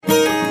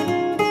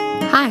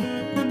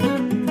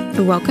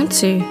Welcome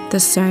to the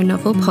So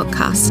Novel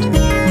podcast.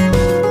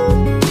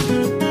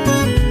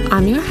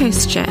 I'm your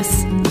host,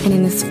 Jess, and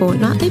in this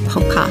fortnightly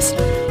podcast,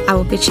 I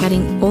will be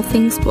chatting all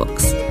things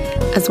books,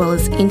 as well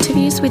as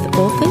interviews with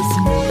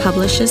authors,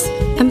 publishers,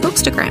 and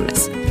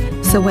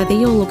bookstagrammers. So whether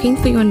you're looking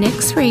for your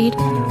next read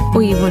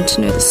or you want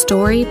to know the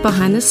story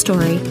behind the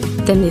story,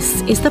 then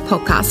this is the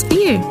podcast for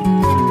you.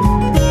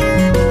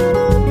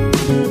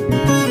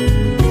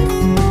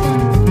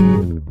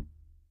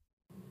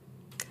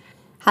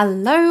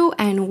 Hello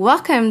and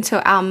welcome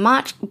to our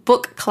March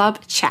Book Club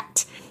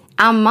chat.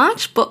 Our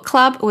March Book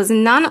Club was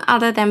none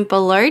other than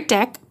Below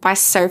Deck by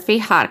Sophie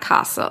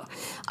Hardcastle.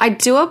 I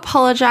do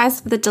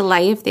apologise for the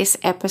delay of this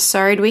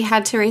episode. We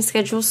had to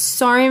reschedule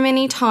so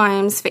many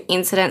times for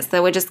incidents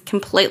that were just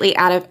completely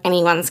out of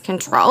anyone's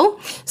control,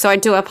 so I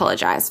do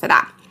apologise for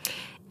that.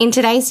 In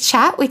today's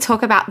chat, we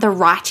talk about the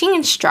writing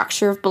and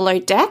structure of Below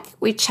Deck.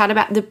 We chat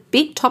about the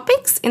big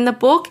topics in the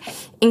book,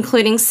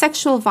 including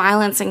sexual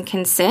violence and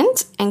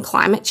consent and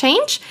climate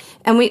change.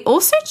 And we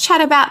also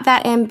chat about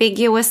that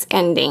ambiguous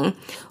ending.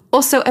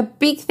 Also, a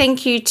big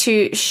thank you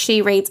to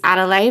She Reads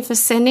Adelaide for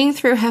sending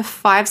through her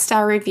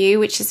 5-star review,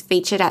 which is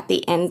featured at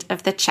the end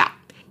of the chat.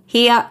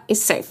 Here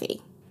is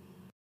Sophie.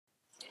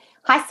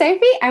 Hi,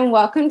 Sophie, and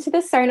welcome to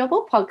the So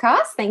Novel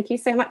podcast. Thank you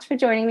so much for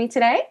joining me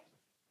today.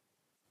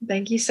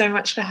 Thank you so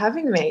much for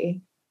having me.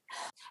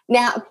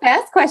 Now,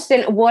 first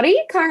question, what are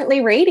you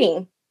currently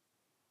reading?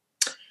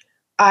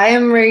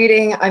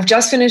 I've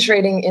just finished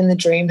reading In the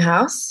Dream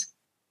House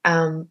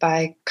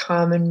by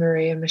Carmen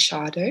Maria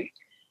Machado.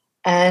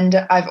 And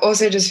I've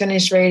also just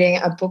finished reading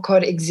a book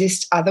called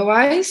Exist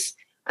Otherwise,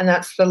 and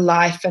that's the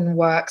life and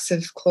works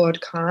of Claude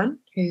Kahn,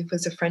 who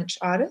was a French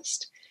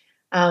artist.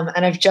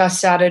 And I've just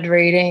started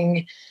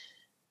reading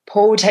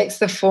Paul Takes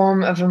the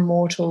Form of a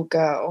Mortal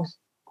Girl.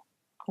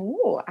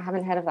 Oh, I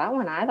haven't heard of that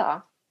one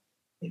either.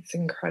 It's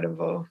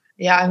incredible.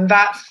 Yeah, I'm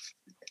about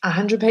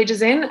 100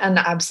 pages in and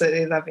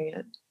absolutely loving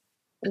it.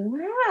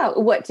 Wow.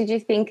 What did you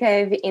think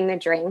of In the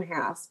Dream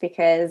House?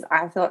 Because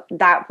I thought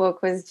that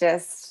book was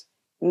just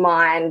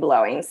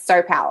mind-blowing,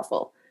 so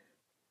powerful.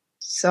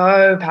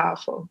 So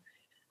powerful.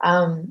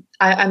 I'm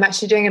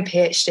actually doing a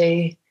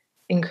PhD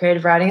in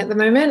creative writing at the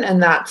moment,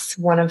 and that's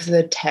one of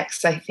the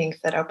texts I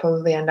think that I'll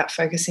probably end up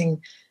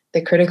focusing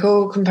the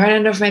critical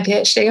component of my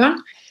PhD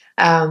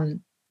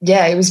on.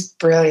 Yeah, it was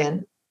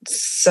brilliant.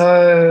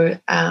 So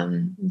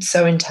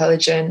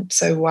intelligent,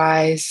 so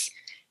wise,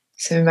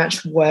 so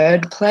much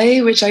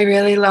wordplay, which I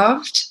really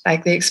loved.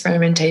 Like the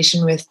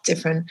experimentation with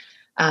different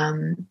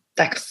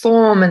like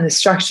form and the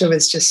structure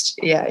was just,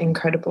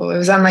 incredible. It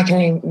was unlike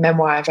any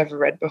memoir I've ever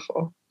read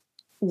before.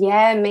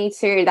 Yeah, me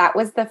too. That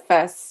was the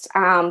first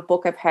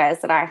book of hers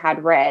that I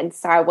had read,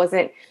 so I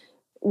wasn't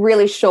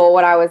really sure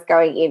what I was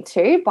going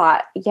into,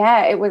 but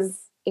yeah, it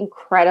was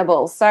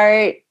incredible.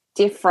 So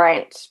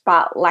different,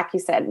 but like you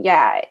said,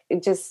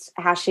 just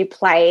how she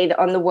played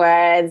on the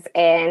words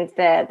and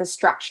the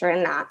structure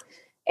in that,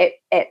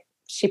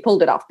 she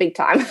pulled it off big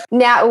time.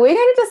 Now we're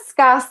going to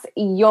discuss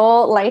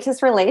your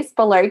latest release,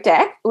 Below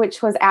Deck,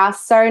 which was our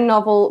So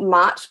Novel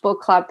March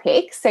Book Club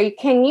pick. So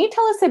can you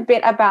tell us a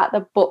bit about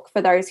the book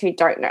for those who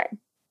don't know?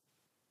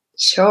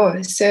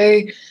 Sure.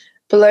 So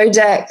Below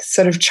Deck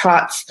sort of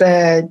charts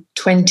the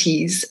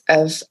 20s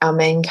of our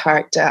main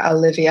character,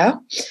 Olivia.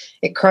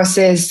 It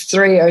crosses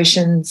 3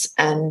 oceans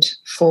and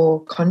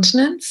 4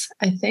 continents,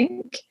 I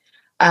think.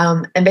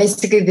 And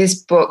basically this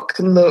book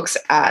looks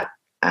at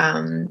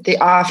the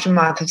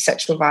aftermath of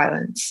sexual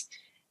violence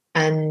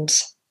and,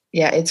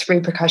 its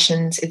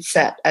repercussions. It's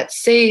set at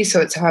sea, so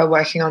it's her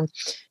working on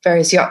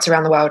various yachts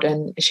around the world,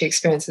 and she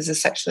experiences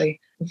sexual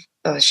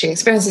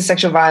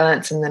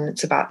violence, and then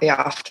it's about the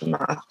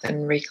aftermath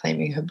and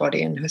reclaiming her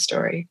body and her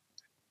story.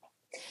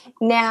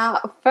 Now,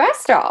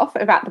 first off,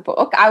 about the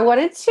book, I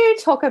wanted to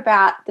talk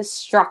about the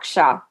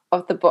structure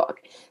of the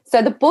book.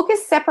 So the book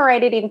is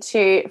separated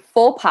into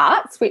 4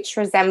 parts, which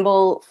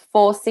resemble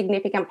 4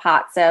 significant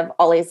parts of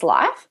Ollie's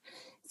life.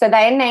 So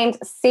they are named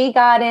Sea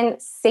Garden,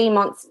 Sea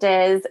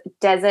Monsters,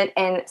 Desert,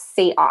 and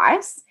Sea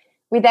Ice.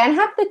 We then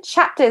have the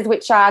chapters,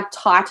 which are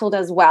titled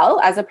as well,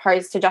 as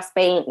opposed to just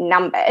being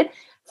numbered.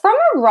 From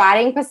a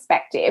writing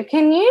perspective,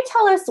 can you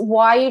tell us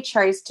why you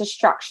chose to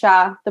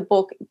structure the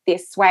book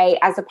this way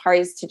as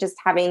opposed to just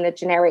having the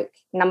generic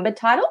numbered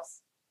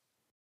titles?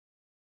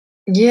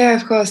 Yeah,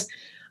 of course.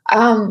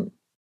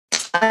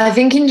 I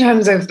think in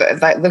terms of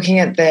like looking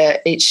at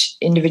each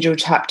individual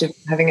chapter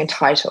having a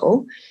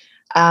title,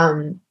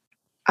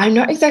 I'm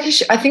not exactly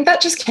sure. I think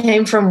that just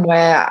came from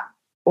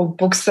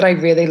books that I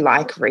really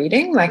like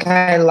reading. Like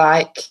I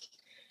like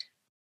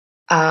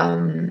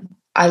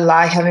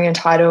having a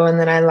title, and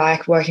then I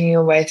like working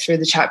your way through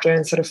the chapter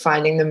and sort of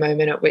finding the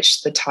moment at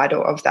which the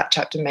title of that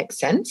chapter makes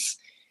sense,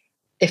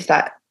 if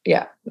that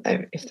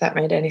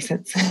made any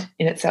sense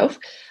in itself.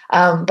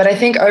 But I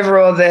think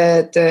overall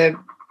the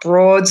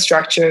broad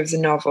structure of the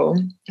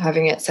novel,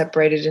 having it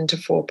separated into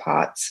 4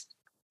 parts,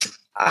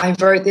 I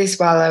wrote this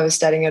while I was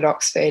studying at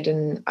Oxford,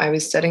 and I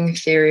was studying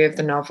theory of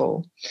the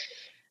novel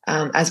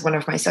as one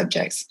of my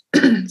subjects.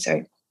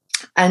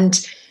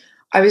 And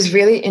I was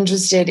really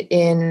interested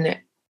in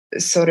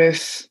sort of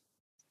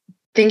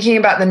thinking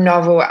about the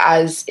novel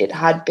as it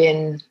had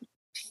been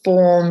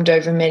formed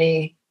over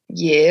many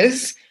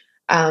years,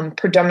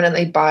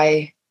 predominantly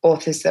by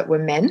authors that were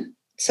men,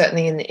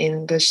 certainly in the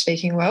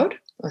English-speaking world,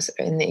 or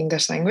in the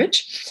English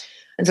language.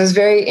 And so I was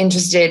very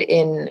interested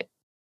in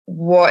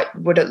what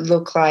would it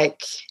look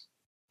like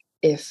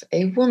if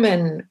a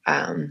woman,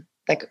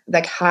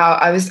 like how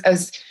I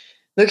was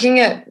looking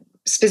at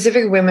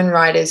specific women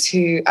writers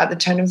who at the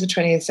turn of the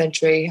 20th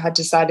century had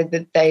decided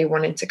that they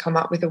wanted to come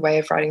up with a way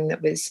of writing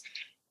that was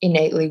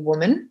innately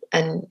woman,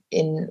 and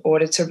in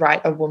order to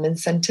write a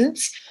woman's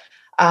sentence.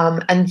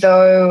 And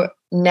though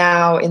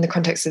now in the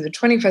context of the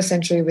 21st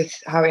century with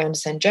how we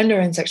understand gender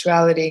and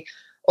sexuality,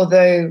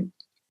 although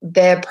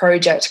their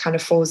project kind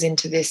of falls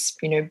into this,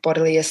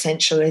 bodily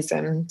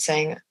essentialism,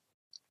 saying,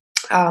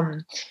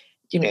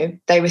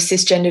 they were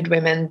cisgendered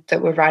women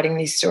that were writing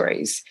these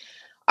stories,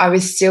 I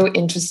was still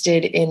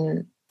interested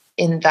in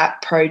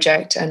that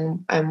project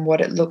and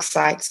what it looks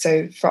like.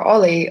 So for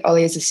Ollie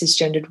is a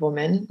cisgendered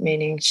woman,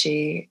 meaning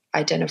she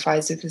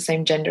identifies with the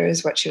same gender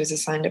as what she was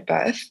assigned at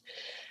birth.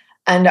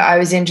 And I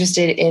was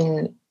interested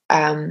in,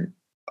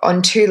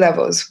 on two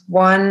levels.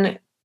 One,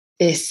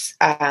 this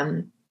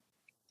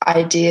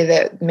idea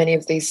that many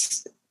of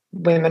these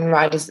women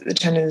writers at the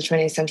turn of the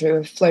 20th century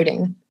were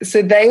floating.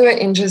 So they were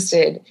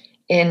interested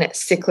in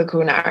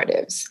cyclical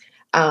narratives,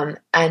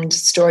 and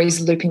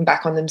stories looping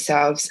back on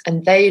themselves.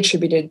 And they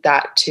attributed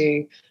that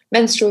to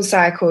menstrual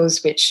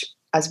cycles, which,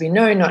 as we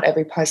know, not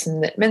every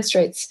person that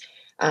menstruates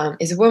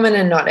is a woman,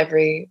 and not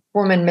every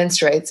woman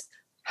menstruates.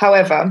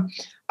 However,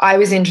 I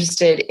was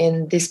interested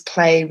in this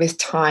play with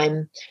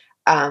time,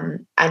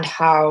 and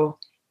how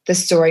the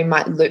story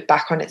might loop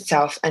back on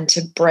itself, and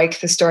to break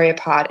the story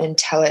apart and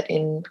tell it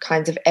in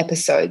kinds of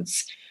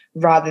episodes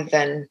rather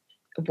than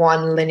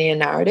one linear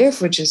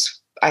narrative, which is,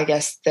 I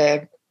guess,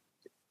 the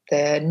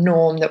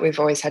norm that we've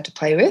always had to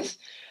play with.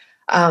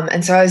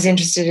 And so I was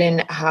interested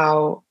in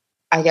how,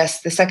 I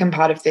guess, the second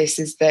part of this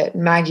is that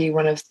Maggie,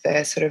 one of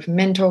the sort of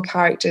mentor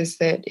characters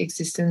that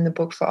exists in the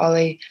book for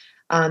Ollie,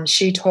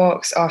 she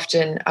talks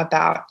often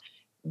about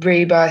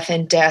rebirth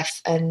and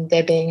death, and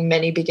there being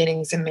many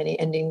beginnings and many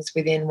endings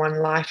within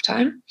one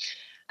lifetime.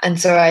 And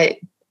so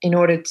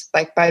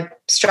by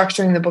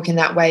structuring the book in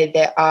that way,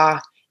 there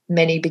are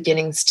many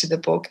beginnings to the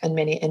book and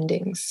many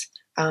endings.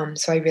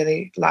 So I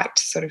really liked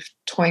sort of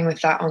toying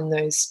with that in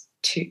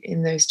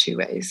those two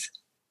ways.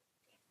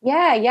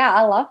 Yeah,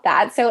 I love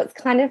that. So it's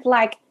kind of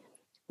like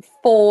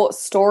 4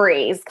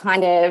 stories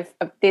kind of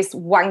this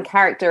one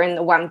character in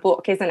the one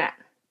book, isn't it?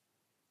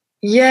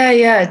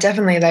 Yeah,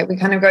 definitely. Like, we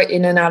kind of go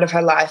in and out of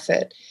her life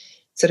at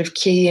sort of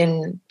key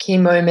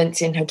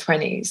moments in her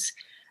 20s.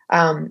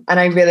 And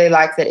I really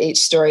like that each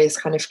story is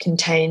kind of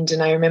contained.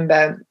 And I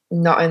remember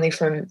not only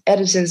from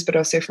editors, but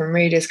also from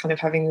readers kind of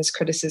having this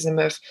criticism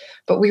of,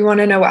 but we want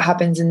to know what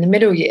happens in the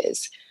middle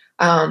years.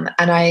 And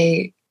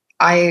I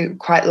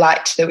quite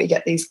liked that we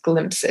get these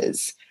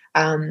glimpses.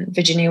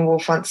 Virginia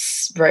Woolf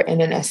once wrote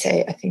in an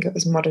essay, I think it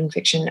was Modern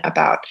Fiction,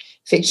 about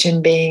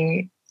fiction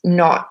being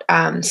not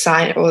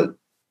signed, or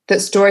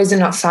that stories are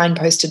not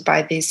signposted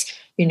by these,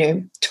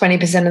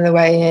 20% of the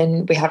way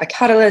in, we have a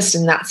catalyst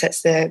and that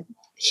sets the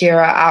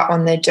hero out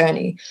on their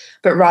journey,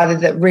 but rather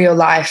that real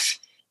life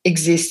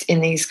exists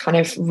in these kind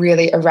of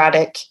really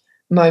erratic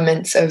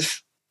moments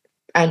of,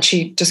 and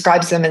she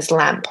describes them as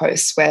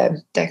lampposts,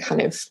 where they're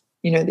kind of,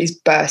 these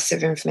bursts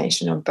of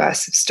information or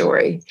bursts of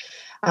story,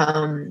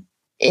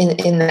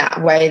 in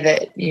that way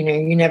that,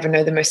 you never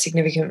know the most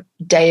significant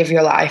day of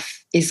your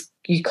life is,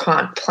 you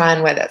can't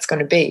plan where that's going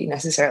to be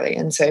necessarily.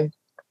 And so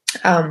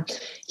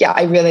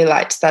I really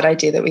liked that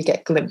idea that we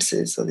get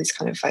glimpses or these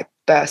kind of like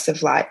bursts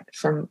of light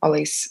from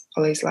Ollie's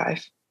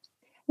life.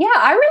 Yeah,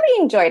 I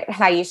really enjoyed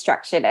how you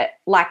structured it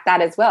like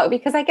that as well,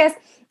 because I guess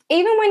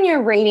even when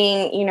you're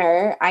reading,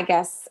 I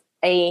guess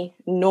a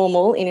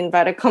normal, in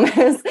inverted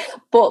commas,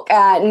 book,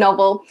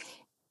 novel,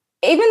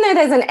 even though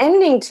there's an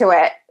ending to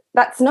it,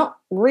 that's not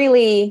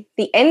really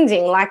the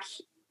ending. Like,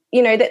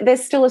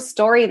 there's still a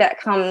story that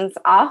comes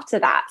after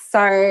that.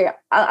 So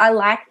I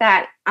like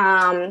that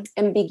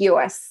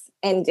ambiguous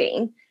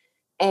ending,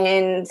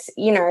 and,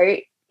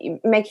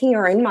 making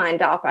your own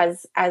mind up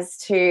as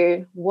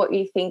to what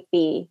you think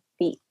the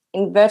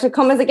inverted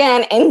commas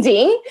again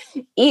ending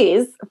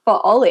is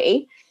for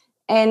Ollie.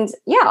 And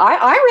yeah,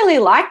 I really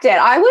liked it.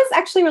 I was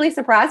actually really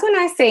surprised when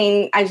I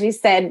seen, as you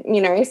said,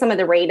 some of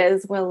the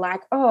readers were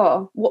like,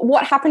 oh,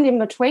 what happened in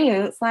between?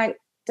 And it's like,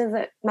 does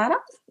it matter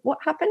what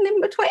happened in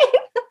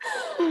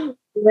between?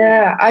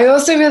 Yeah, I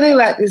also really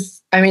like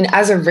this. I mean,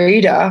 as a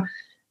reader,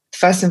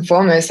 first and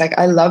foremost, like,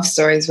 I love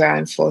stories where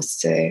I'm forced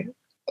to,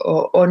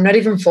 or not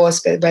even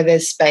forced, but where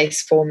there's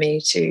space for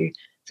me to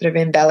sort of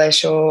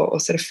embellish or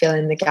sort of fill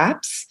in the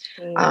gaps.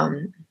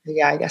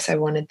 I guess I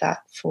wanted that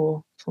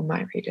for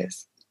my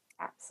readers.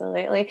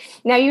 Absolutely.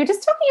 Now, you were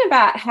just talking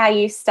about how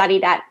you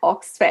studied at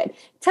Oxford.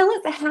 Tell us,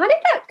 how did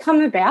that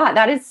come about?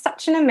 That is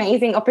such an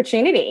amazing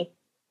opportunity.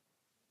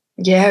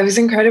 Yeah, it was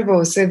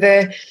incredible. So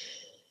the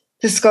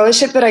The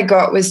scholarship that I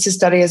got was to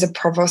study as a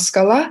provost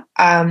scholar,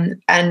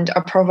 and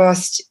a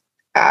provost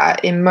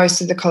in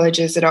most of the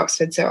colleges at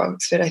Oxford. So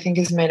Oxford, I think,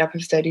 is made up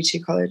of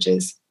 32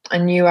 colleges,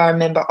 and you are a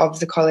member of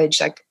the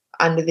college, like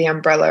under the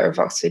umbrella of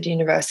Oxford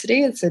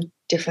University. It's a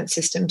different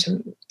system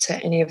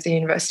to any of the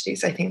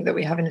universities, I think, that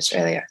we have in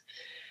Australia.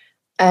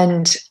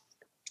 And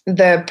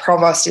the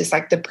provost is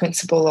like the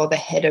principal or the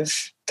head of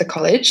the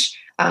college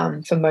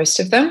for most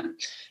of them.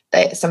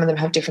 Some of them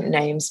have different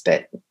names,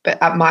 but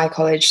at my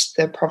college,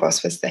 the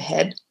provost was the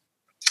head.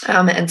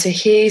 And so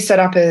he set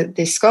up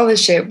this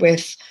scholarship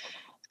with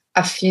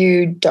a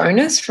few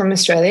donors from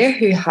Australia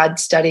who had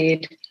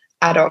studied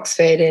at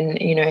Oxford, and,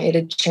 you know, it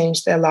had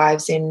changed their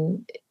lives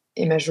in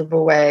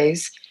immeasurable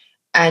ways.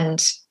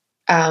 And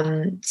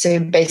so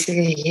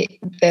basically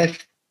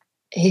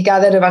he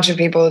gathered a bunch of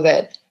people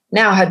that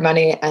now had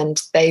money,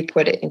 and they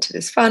put it into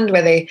this fund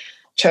where they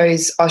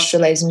chose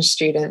Australasian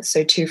students,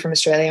 so 2 from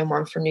Australia and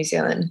 1 from New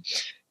Zealand,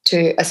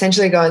 to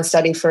essentially go and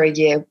study for a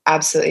year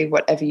absolutely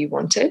whatever you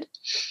wanted.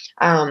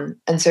 And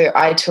so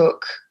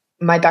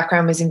my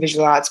background was in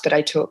visual arts, but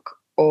I took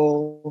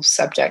all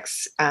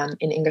subjects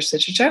in English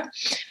literature.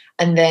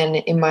 And then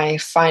in my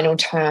final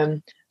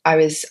term, I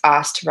was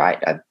asked to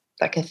write a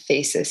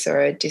thesis or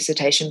a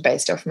dissertation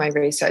based off my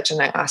research,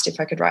 and I asked if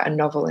I could write a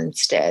novel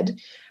instead.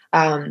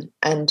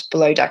 And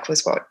Below Deck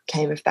was what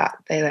came of that.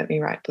 They let me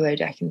write Below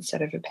Deck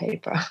instead of a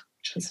paper,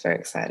 which was very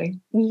exciting.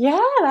 Yeah,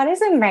 that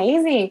is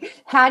amazing.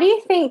 How do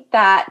you think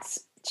that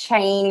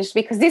changed?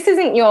 Because this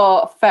isn't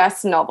your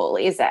first novel,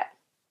 is it?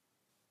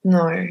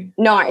 No.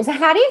 So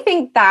how do you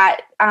think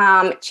that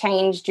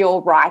changed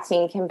your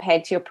writing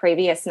compared to your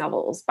previous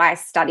novels by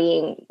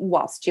studying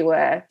whilst you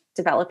were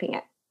developing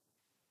it?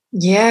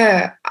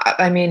 Yeah,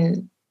 I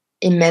mean,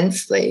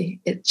 immensely.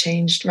 It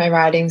changed my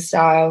writing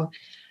style.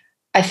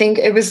 I think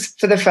it was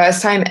for the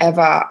first time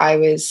ever I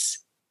was,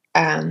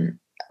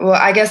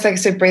 I guess, like,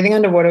 so Breathing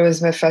Underwater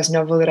was my first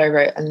novel that I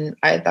wrote, and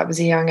that was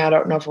a young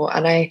adult novel,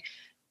 and I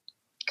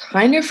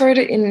kind of wrote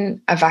it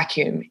in a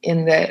vacuum,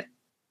 in that,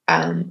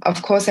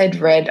 of course, I'd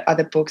read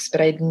other books, but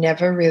I'd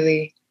never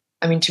really,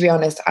 I mean, to be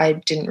honest, I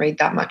didn't read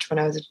that much when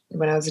I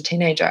was a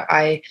teenager.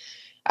 I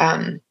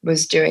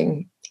was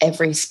doing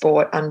every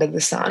sport under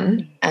the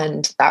sun,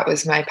 and that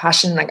was my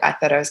passion. Like, I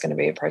thought I was going to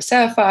be a pro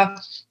surfer.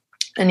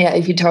 And yeah,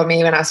 if you told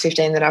me when I was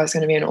 15 that I was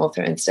going to be an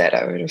author instead,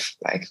 I would have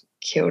like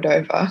killed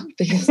over,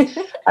 because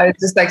I was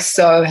just like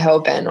so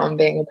hell-bent on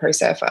being a pro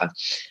surfer.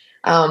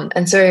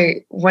 And so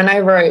when I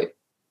wrote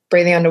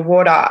Breathing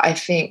Underwater, I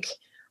think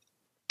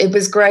it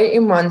was great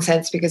in one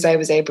sense because I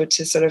was able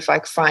to sort of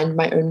like find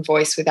my own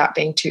voice without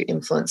being too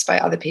influenced by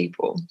other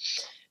people.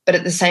 But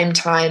at the same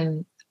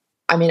time,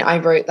 I mean, I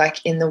wrote like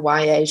in the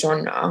YA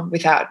genre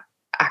without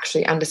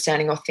actually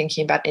understanding or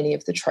thinking about any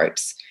of the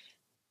tropes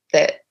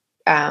that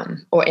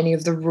or any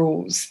of the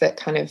rules that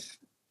kind of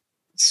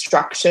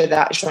structure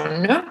that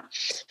genre.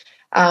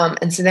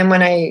 And so then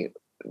when I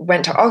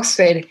went to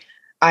Oxford,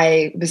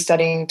 I was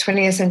studying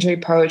 20th century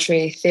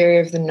poetry, theory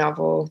of the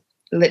novel,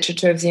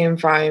 literature of the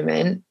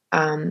environment,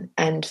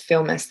 and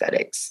film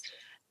aesthetics.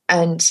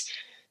 And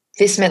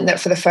this meant that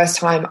for the first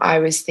time I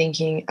was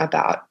thinking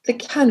about the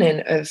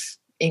canon of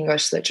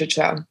English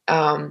literature,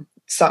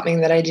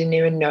 something that I didn't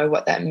even know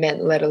what that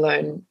meant, let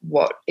alone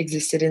what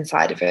existed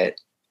inside of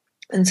it.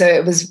 And so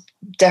it was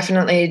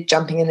definitely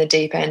jumping in the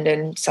deep end,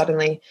 and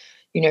suddenly,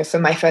 you know, for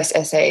my first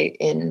essay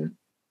in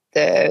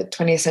the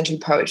 20th century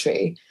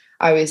poetry,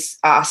 I was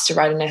asked to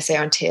write an essay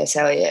on T.S.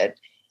 Eliot.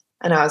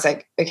 And I was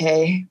like,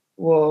 okay,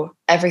 well,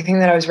 everything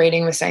that I was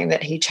reading was saying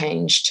that he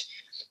changed,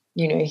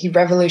 you know, he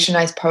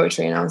revolutionized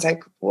poetry. And I was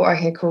like, well,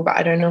 okay, cool, but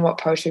I don't know what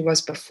poetry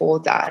was before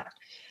that.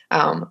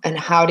 And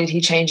how did he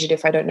change it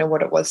if I don't know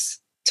what it was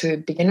to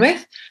begin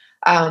with?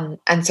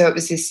 And so it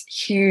was this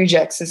huge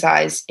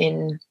exercise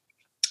in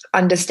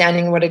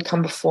understanding what had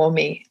come before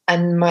me.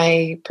 And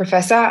my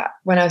professor,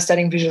 when I was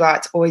studying visual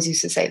arts, always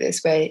used to say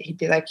this, where he'd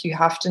be like, you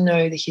have to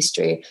know the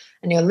history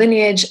and your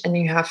lineage, and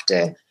you have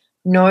to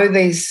know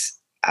this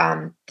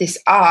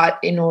art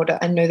in order,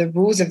 and know the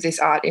rules of this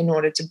art in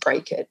order to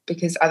break it,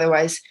 because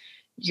otherwise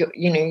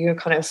you're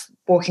kind of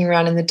walking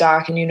around in the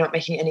dark and you're not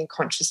making any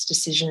conscious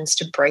decisions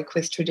to break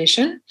with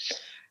tradition.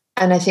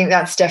 And I think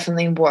that's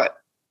definitely what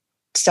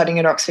studying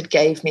at Oxford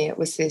gave me. It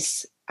was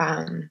this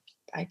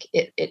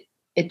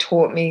it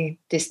taught me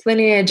this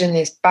lineage and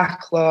this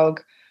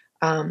backlog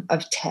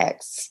of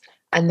texts.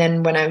 And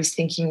then when I was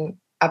thinking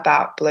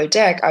about Below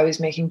Deck, I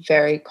was making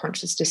very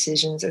conscious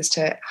decisions as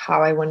to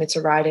how I wanted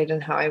to write it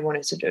and how I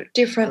wanted to do it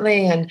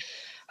differently and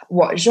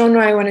what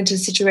genre I wanted to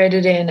situate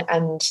it in.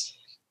 And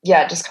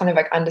yeah, just kind of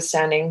like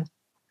understanding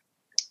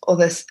all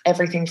this,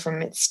 everything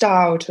from its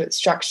style to its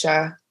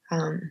structure.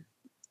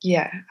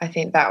 I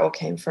think that all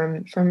came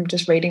from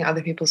just reading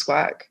other people's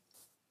work.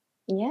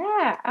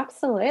 Yeah,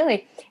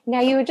 absolutely.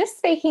 Now, you were just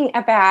speaking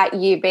about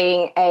you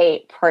being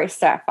a pro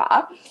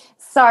surfer.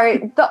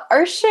 So the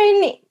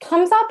ocean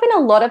comes up in a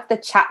lot of the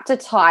chapter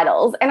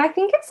titles, and I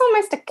think it's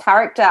almost a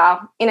character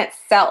in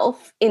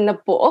itself in the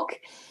book.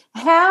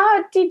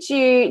 How did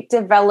you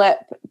develop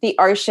the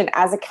ocean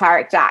as a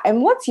character,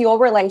 and what's your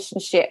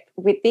relationship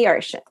with the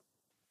ocean?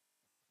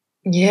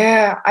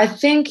 Yeah, I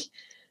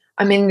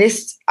mean,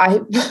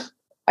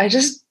 I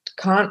just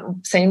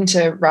can't seem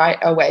to write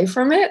away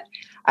from it.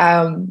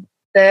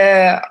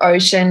 The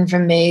ocean for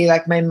me,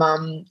 like my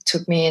mum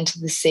took me into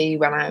the sea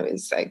when I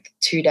was like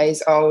 2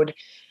 days old,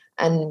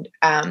 and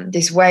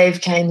this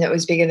wave came that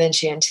was bigger than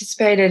she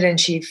anticipated, and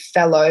she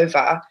fell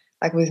over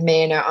like with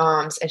me in her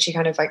arms, and she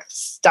kind of like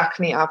stuck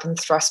me up and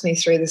thrust me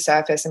through the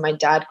surface, and my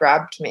dad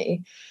grabbed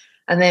me.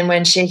 And then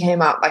when she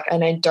came up, like,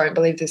 and I don't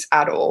believe this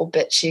at all,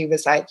 but she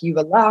was like, "You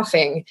were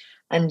laughing."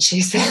 And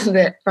she said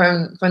that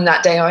from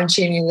that day on,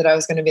 she knew that I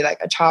was going to be like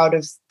a child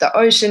of the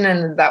ocean,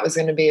 and that was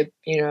going to be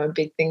a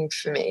big thing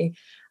for me.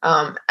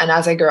 And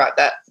as I grew up,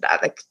 that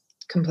like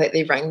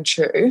completely rang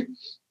true.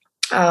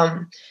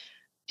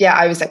 Yeah,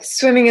 I was like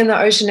swimming in the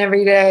ocean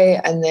every day,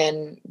 and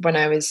then when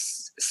I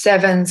was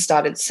 7,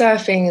 started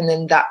surfing, and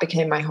then that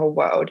became my whole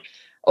world.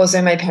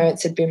 Also, my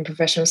parents had been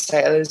professional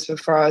sailors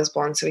before I was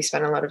born, so we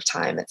spent a lot of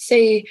time at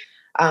sea.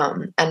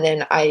 And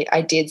then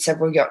I did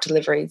several yacht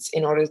deliveries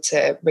in order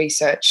to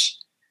research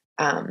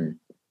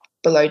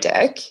below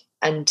deck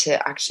and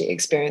to actually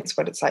experience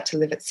what it's like to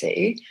live at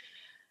sea.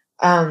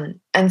 And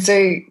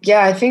so,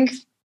 yeah, I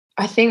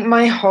think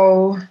my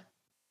whole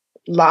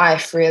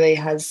life really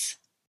has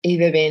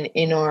either been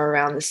in or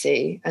around the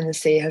sea, and the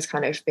sea has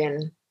kind of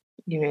been,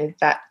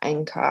 that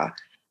anchor,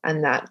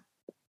 and that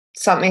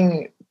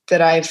something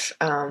that I've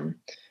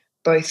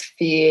both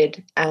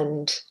feared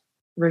and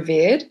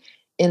revered,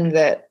 in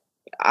that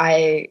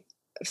I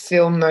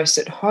feel most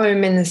at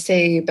home in the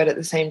sea, but at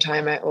the same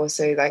time I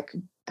also like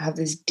have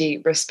this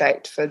deep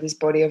respect for this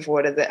body of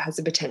water that has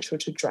the potential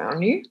to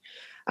drown you.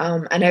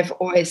 And I've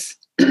always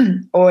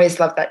always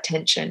loved that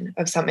tension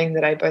of something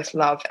that I both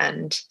love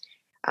and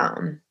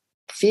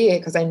fear,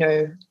 because I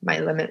know my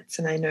limits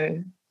and I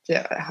know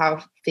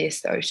how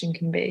fierce the ocean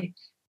can be.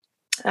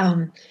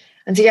 And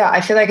so, yeah, I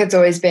feel like it's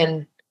always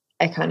been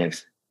a kind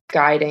of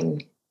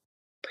guiding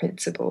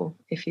principle,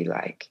 if you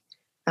like.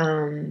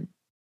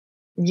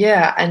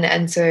 Yeah,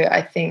 and so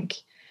I think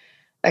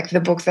like the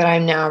book that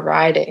I'm now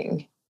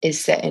writing is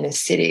set in a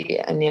city,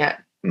 and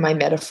yet my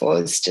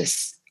metaphors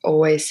just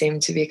always seem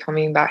to be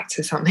coming back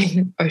to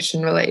something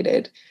ocean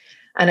related.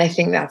 And I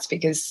think that's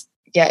because,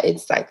 yeah,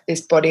 it's like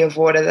this body of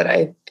water that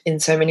I in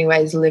so many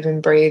ways live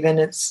and breathe, and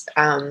it's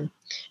and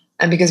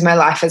because my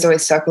life has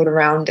always circled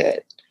around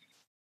it.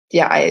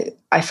 Yeah,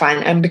 I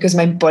find, and because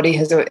my body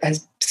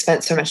has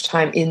spent so much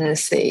time in the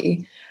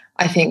sea,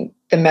 I think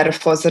the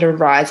metaphors that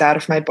arise out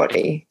of my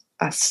body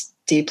are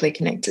deeply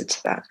connected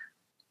to that.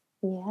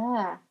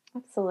 Yeah,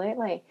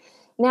 absolutely.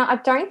 Now, I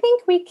don't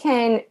think we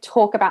can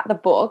talk about the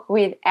book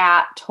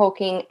without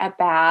talking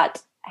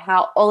about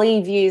how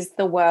Ollie views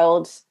the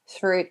world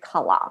through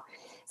colour.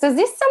 So is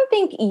this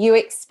something you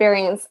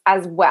experience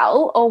as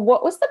well, or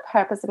what was the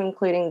purpose of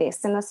including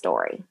this in the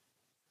story?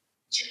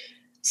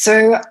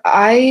 So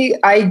I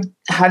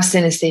have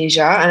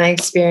synesthesia, and I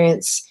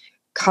experience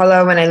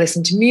color when I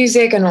listen to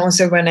music, and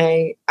also when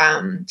I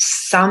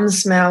some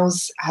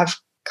smells have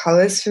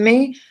colors for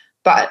me.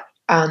 But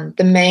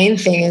the main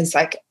thing is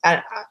like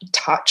a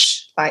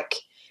touch, like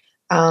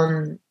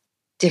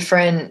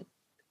different,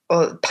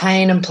 or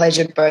pain and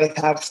pleasure both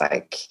have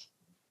like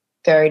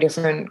very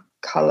different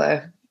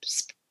color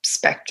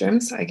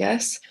spectrums, I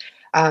guess.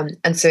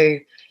 And so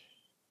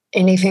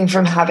anything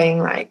from having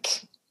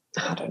like,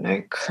 I don't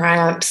know,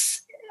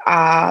 cramps,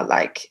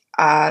 like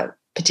a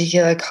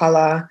particular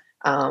color,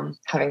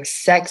 having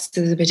sex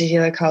is a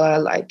particular color,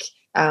 like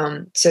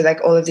so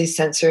like all of these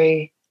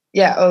sensory,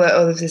 all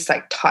of this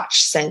like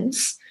touch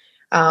sense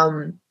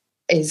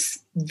is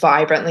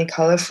vibrantly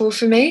colorful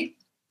for me.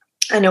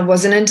 And it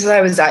wasn't until I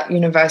was at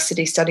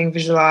university studying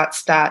visual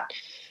arts that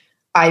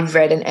I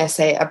read an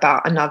essay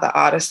about another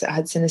artist that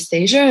had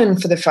synesthesia, and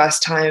for the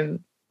first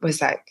time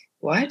was like,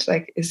 what?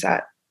 Like, is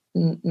that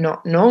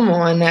not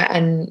normal?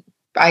 And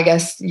I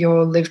guess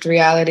your lived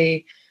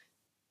reality,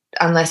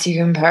 unless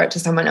you compare it to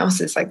someone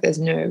else's, like there's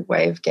no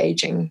way of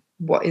gauging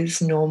what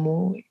is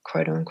normal,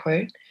 quote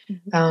unquote.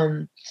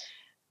 Mm-hmm.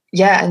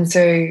 And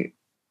so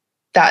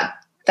that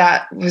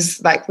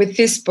was like with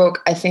this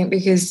book, I think,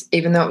 because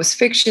even though it was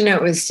fiction,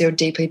 it was still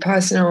deeply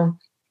personal.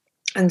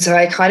 And so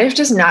I kind of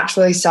just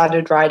naturally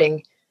started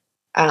writing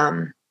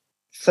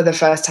for the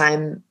first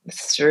time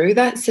through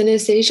that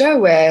synesthesia,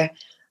 where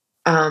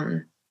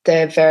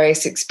the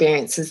various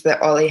experiences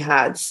that Ollie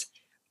has,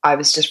 I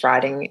was just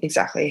writing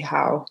exactly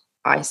how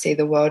I see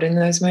the world in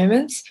those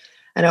moments.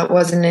 And it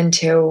wasn't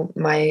until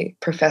my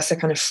professor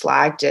kind of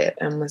flagged it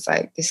and was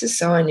like, this is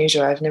so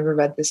unusual. I've never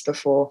read this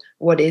before.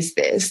 What is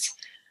this?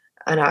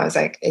 And I was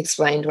like,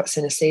 explained what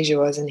synesthesia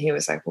was. And he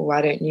was like, well,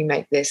 why don't you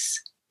make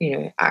this,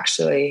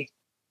 actually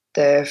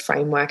the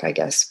framework, I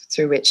guess,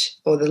 through which,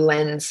 or the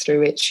lens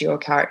through which your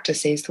character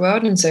sees the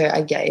world. And so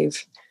I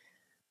gave,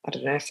 I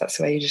don't know if that's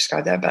the way you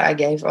describe that, but I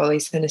gave Ollie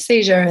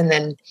synesthesia. And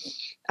then,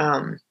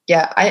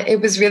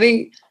 it was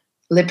really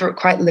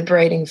quite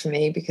liberating for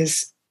me,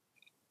 because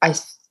I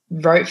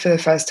wrote for the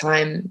first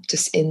time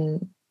just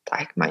in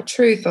like my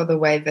truth or the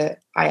way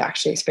that I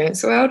actually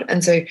experience the world.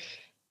 And so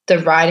the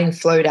writing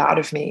flowed out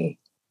of me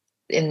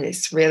in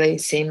this really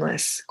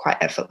seamless, quite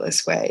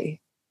effortless way,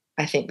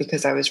 I think,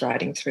 because I was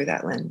writing through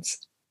that lens.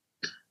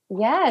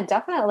 Yeah,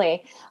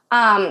 definitely.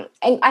 And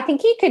I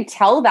think you could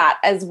tell that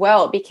as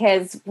well,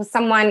 because for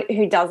someone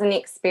who doesn't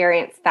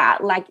experience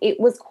that, like, it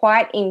was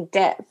quite in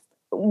depth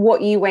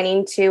what you went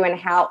into and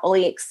how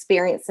Ollie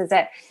experiences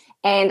it.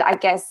 And I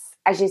guess,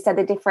 as you said,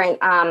 the different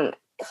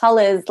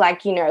colors,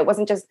 like, you know, it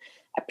wasn't just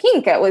a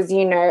pink, it was,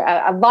 you know,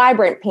 a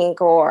vibrant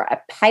pink or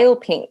a pale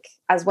pink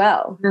as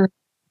well.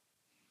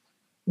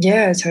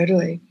 Yeah,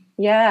 totally.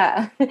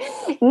 Yeah.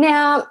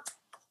 Now,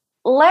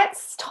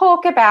 let's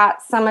talk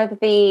about some of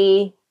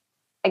the,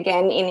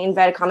 again, in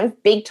inverted commas,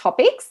 big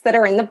topics that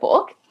are in the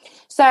book.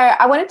 So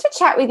I wanted to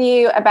chat with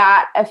you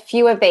about a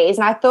few of these,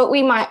 and I thought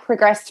we might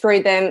progress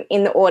through them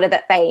in the order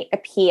that they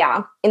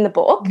appear in the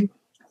book. Mm-hmm.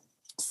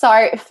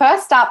 So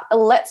first up,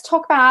 let's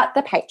talk about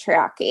the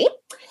patriarchy.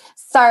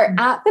 So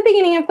at the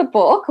beginning of the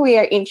book, we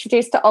are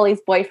introduced to Ollie's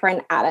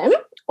boyfriend, Adam,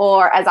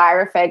 or as I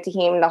referred to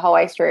him the whole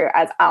way through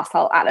as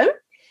Arsehole Adam.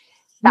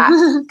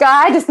 That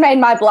guy just made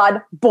my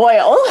blood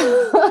boil.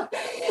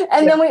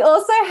 And then we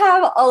also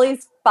have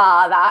Ollie's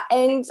father,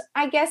 and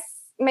I guess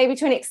maybe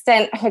to an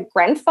extent her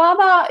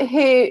grandfather,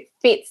 who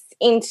fits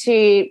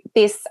into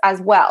this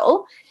as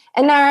well.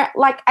 And now,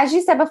 like, as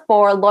you said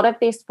before, a lot of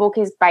this book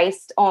is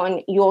based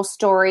on your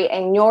story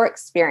and your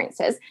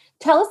experiences.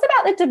 Tell us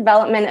about the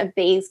development of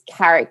these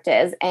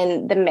characters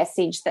and the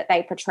message that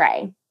they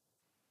portray.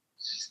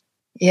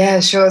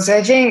 Yeah, sure. So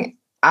I think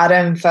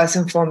Adam, first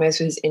and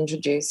foremost, was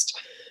introduced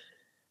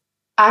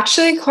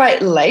actually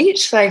quite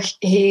late. Like,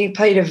 he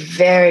played a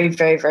very,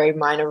 very, very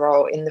minor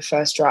role in the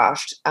first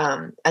draft.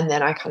 And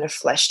then I kind of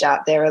fleshed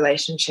out their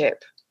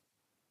relationship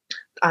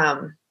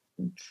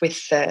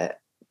with the,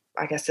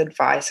 I guess,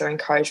 advice or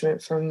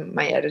encouragement from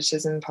my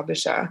editors and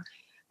publisher,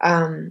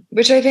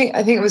 which I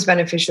think was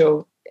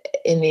beneficial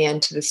in the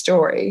end to the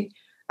story.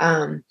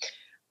 I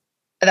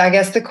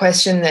guess the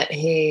question that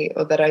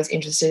I was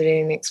interested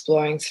in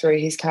exploring through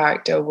his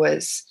character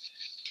was,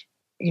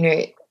 you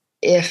know,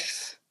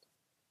 if,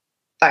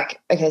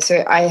 like, okay,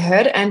 so I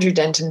heard Andrew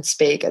Denton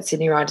speak at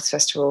Sydney Writers'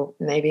 Festival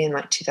maybe in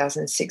like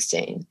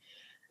 2016.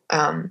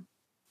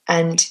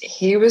 And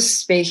he was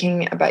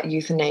speaking about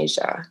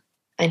euthanasia.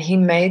 And he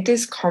made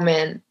this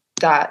comment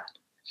that,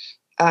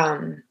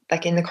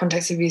 like, in the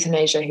context of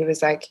euthanasia, he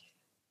was like,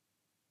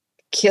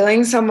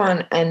 killing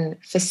someone and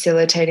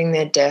facilitating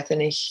their death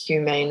in a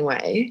humane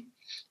way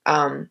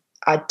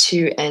are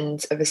two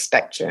ends of a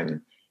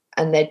spectrum.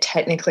 And they're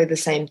technically the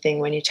same thing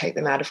when you take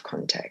them out of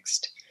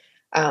context.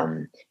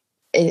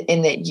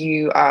 In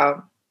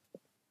that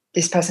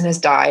this person has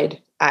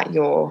died at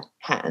your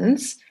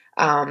hands.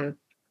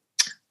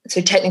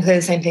 So technically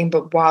the same thing,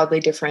 but wildly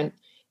different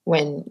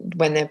when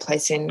they're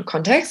placed in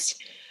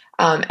context.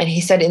 And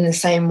he said, in the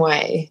same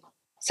way,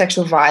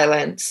 sexual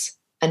violence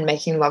and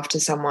making love to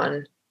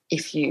someone,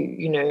 if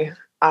you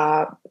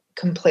are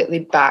completely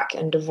back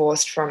and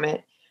divorced from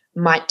it,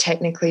 might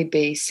technically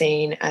be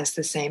seen as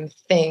the same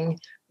thing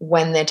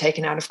when they're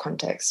taken out of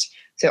context.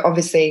 So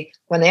obviously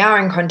when they are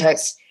in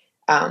context,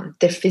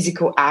 the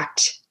physical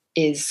act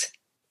is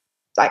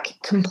like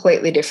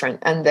completely different,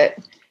 and that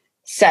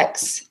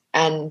sex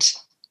and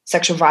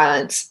sexual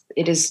violence,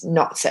 it is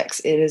not sex,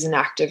 it is an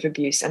act of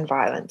abuse and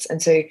violence.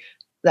 And so,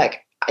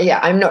 like, yeah,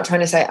 I'm not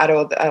trying to say at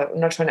all, I'm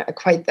not trying to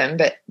equate them,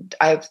 but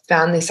I've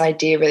found this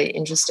idea really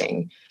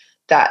interesting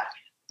that,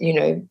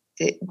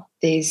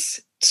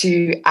 these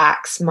two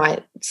acts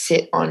might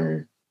sit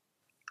on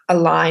a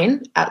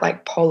line at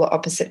like polar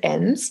opposite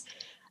ends.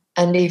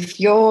 And if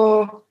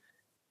you're,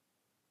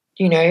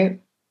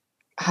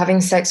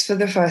 having sex for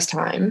the first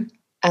time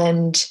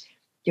and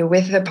you're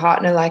with a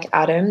partner like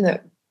Adam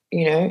that,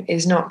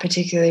 is not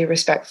particularly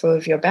respectful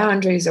of your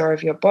boundaries or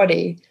of your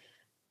body,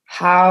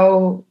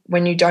 how,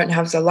 when you don't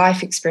have the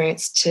life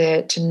experience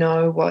to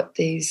know what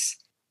this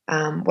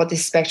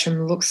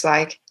spectrum looks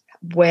like,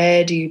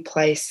 where do you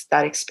place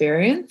that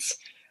experience?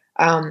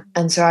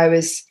 And so I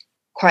was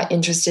quite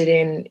interested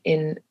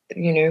in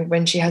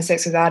when she has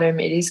sex with Adam,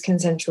 it is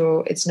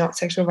consensual, it's not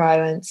sexual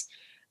violence,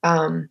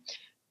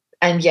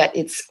 and yet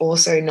it's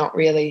also not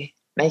really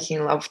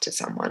making love to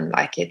someone.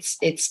 Like, it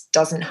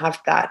doesn't have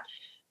that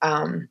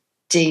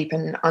deep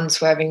and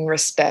unswerving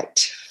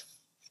respect.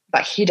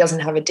 Like, he doesn't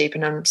have a deep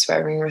and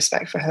unswerving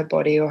respect for her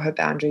body or her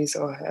boundaries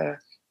or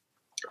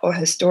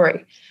her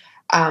story.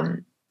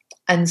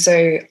 And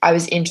so I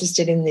was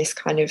interested in this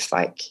kind of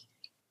like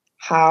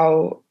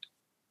how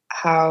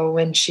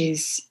when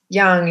she's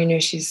young,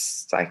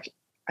 she's like,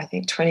 I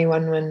think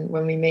 21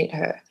 when we meet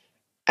her,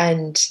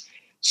 and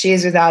she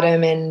is with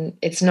Adam, and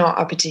it's not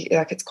a particular,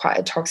 like, it's quite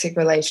a toxic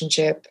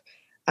relationship.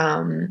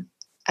 And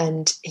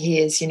he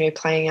is,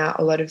 playing out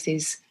a lot of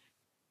these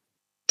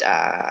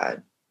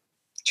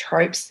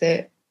tropes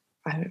that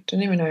I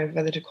don't even know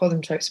whether to call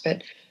them tropes,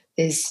 but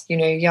there's,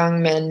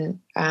 young men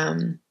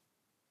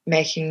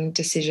making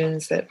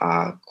decisions that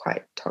are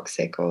quite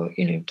toxic, or,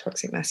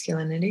 toxic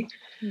masculinity.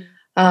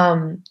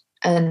 Or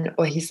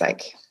he's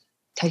like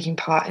taking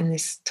part in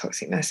this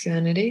toxic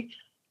masculinity.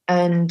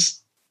 And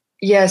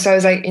yeah, so I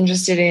was like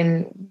interested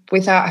in,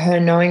 without her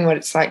knowing what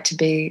it's like to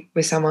be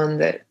with someone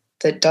that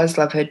does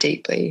love her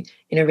deeply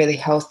in a really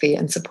healthy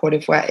and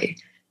supportive way,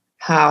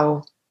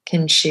 how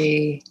can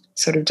she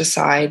sort of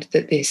decide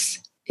that this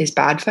is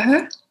bad for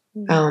her?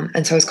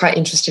 And so I was quite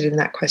interested in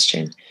that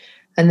question.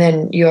 And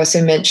then you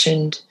also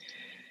mentioned,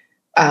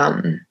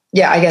 I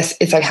guess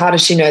it's like, how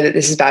does she know that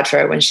this is bad for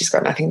her when she's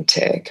got nothing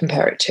to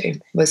compare it to,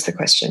 was the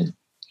question.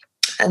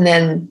 And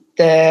then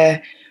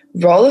the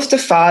role of the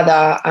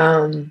father,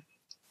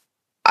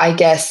 I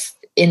guess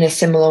in a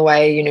similar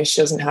way, you know,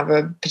 she doesn't have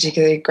a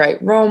particularly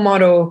great role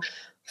model,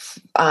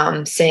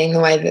 seeing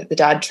the way that the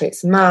dad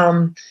treats the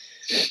mum.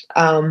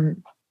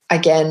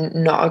 Again,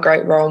 not a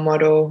great role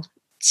model.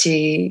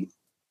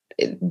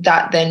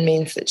 That then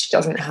means that she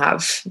doesn't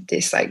have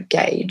this like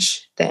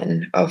gauge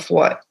then of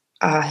what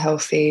a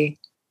healthy,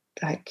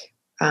 like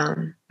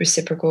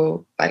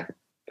reciprocal, like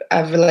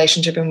a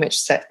relationship in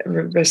which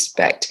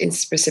respect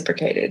is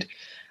reciprocated.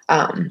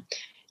 And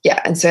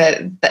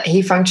so that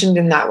he functioned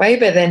in that way,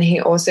 but then he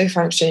also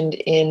functioned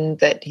in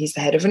that he's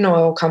the head of an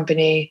oil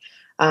company.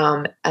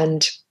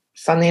 And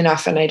funnily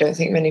enough, and I don't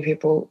think many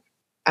people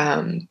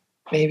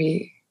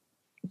maybe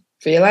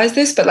realize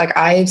this, but like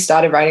I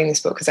started writing this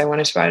book because I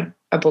wanted to write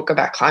a book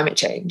about climate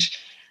change.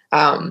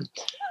 And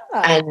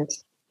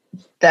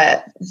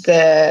that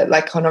the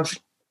like kind of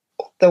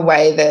the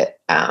way that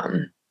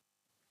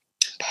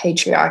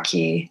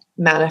patriarchy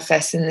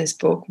manifests in this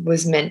book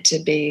was meant to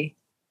be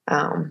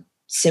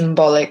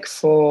symbolic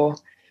for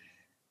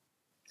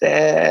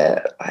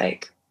the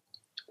like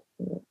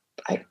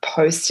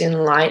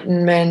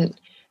post-enlightenment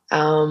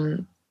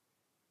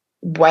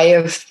way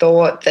of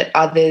thought that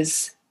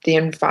others the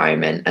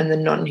environment and the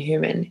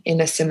non-human in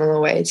a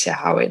similar way to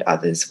how it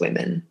others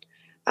women.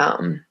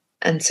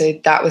 And so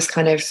that was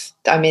kind of,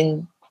 I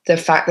mean, the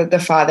fact that the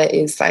father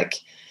is like,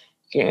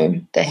 you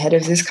know, the head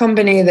of this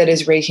company that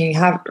is wreaking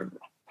havoc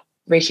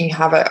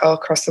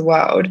across the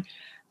world,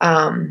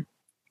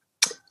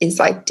 is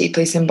like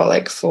deeply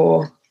symbolic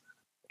for,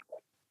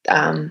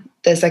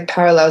 there's like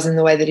parallels in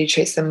the way that he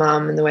treats the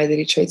mum and the way that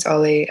he treats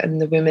Ollie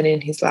and the women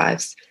in his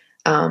lives,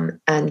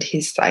 and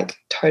his like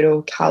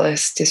total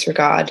callous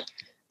disregard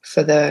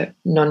for the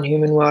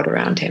non-human world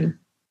around him.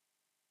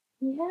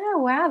 Yeah,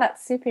 wow,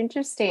 that's super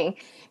interesting,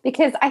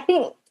 because I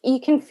think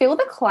you can feel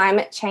the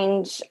climate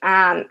change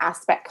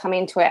aspect come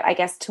into it, I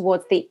guess,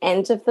 towards the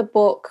end of the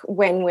book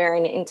when we're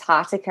in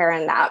Antarctica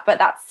and that. But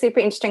that's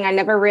super interesting. I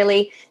never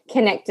really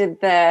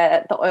connected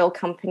the oil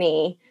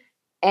company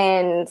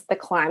and the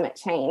climate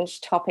change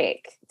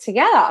topic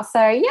together.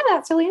 So, yeah,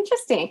 that's really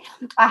interesting.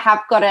 I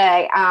have got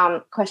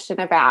a question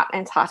about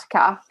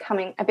Antarctica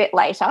coming a bit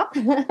later.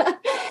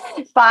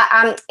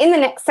 But in the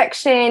next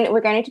section,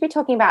 we're going to be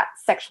talking about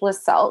sexual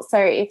assault. So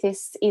if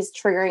this is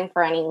triggering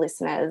for any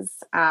listeners,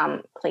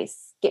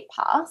 please skip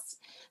past.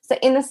 So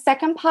in the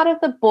second part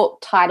of the book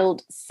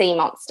titled Sea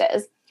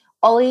Monsters,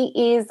 Ollie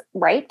is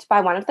raped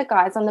by one of the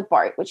guys on the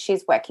boat, which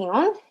she's working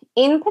on.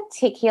 In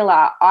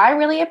particular, I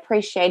really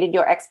appreciated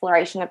your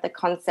exploration of the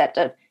concept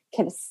of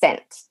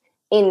consent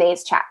in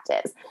these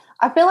chapters.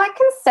 I feel like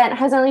consent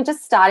has only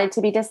just started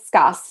to be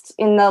discussed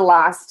in the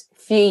last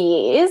few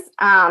years,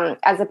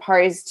 as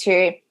opposed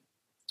to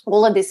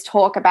all of this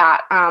talk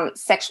about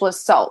sexual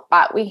assault,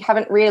 but we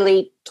haven't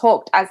really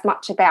talked as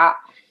much about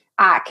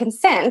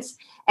consent,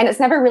 and it's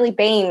never really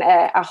been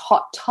a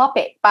hot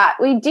topic. But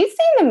we did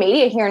see in the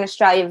media here in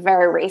Australia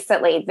very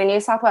recently, the New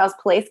South Wales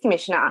Police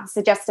Commissioner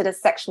suggested a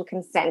sexual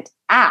consent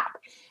app,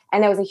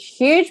 and there was a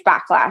huge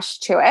backlash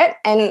to it,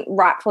 and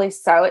rightfully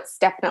so. It's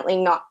definitely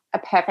not a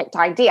perfect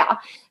idea,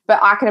 but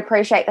I can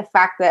appreciate the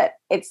fact that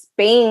it's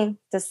being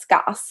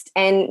discussed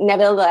and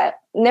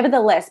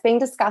nevertheless being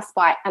discussed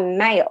by a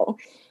male,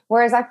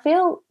 whereas I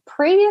feel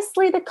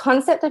previously the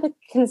concept of a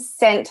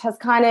consent has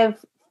kind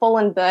of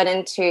fallen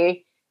burden to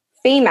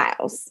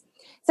females.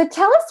 So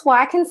tell us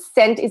why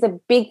consent is a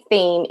big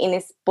theme in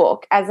this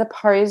book as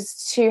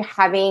opposed to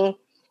having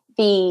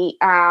the,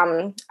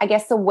 I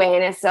guess,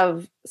 awareness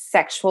of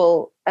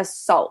sexual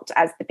assault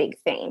as the big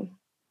theme.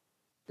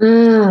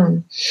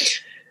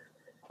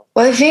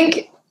 Well, I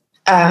think,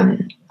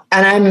 and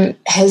I'm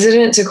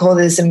hesitant to call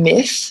this a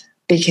myth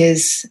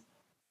because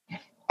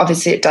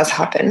obviously it does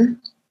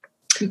happen,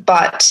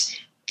 but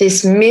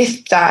this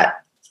myth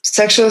that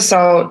sexual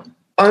assault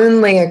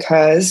only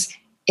occurs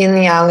in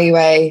the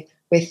alleyway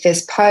with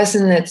this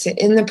person that's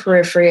in the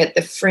periphery at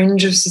the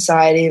fringe of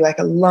society, like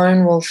a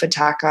lone wolf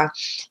attacker,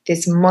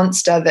 this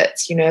monster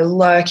that's, you know,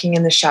 lurking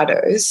in the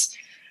shadows.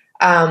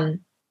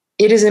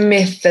 It is a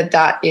myth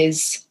that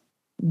is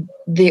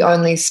the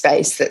only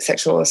space that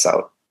sexual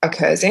assault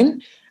occurs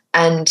in.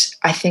 And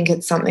I think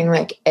it's something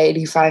like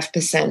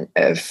 85%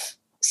 of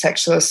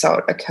sexual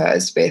assault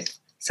occurs with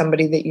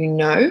somebody that you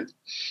know.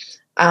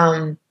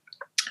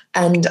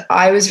 And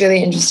I was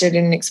really interested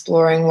in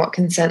exploring what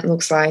consent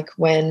looks like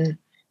when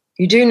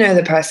you do know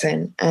the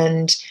person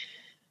and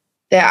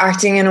they're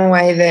acting in a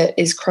way that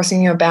is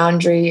crossing your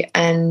boundary,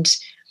 and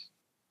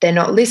they're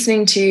not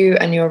listening to you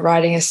and you're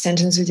writing a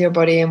sentence with your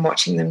body and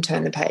watching them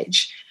turn the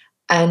page.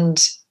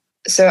 And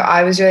so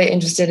I was really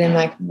interested in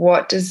like,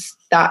 what does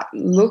that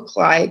look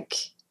like?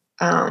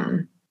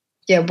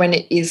 When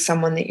it is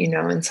someone that you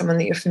know and someone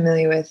that you're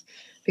familiar with,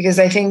 because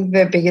I think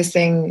the biggest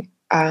thing,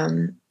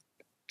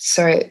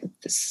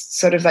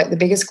 sort of like the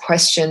biggest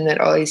question that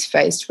Ollie's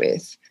faced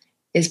with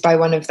is by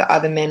one of the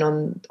other men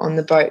on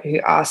the boat, who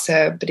asked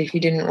her, but if you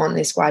didn't want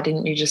this, why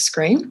didn't you just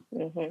scream?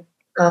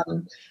 Mm-hmm.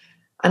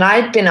 And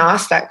I'd been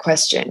asked that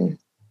question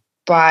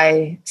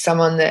by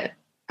someone that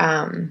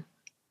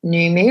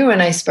knew me when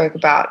I spoke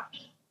about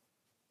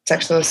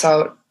sexual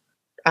assault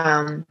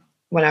when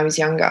I was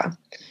younger.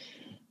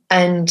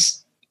 And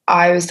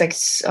I was like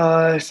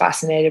so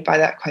fascinated by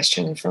that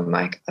question from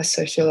like a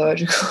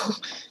sociological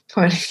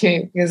point of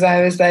view, because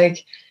I was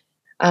like,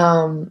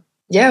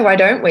 why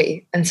don't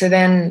we? And so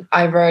then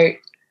I wrote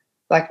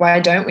like, why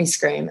don't we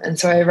scream? And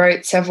so I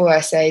wrote several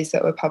essays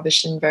that were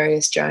published in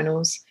various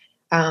journals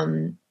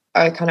kind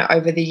of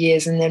over the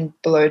years. And then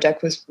Below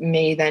Deck was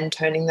me then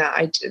turning that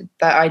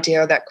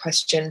idea or that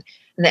question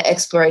and the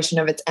exploration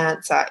of its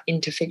answer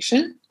into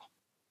fiction.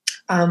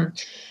 And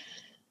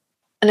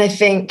I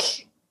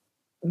think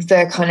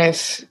the kind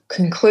of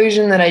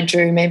conclusion that I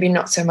drew, maybe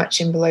not so much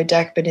in Below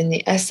Deck, but in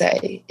the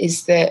essay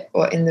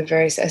or in the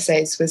various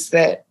essays, was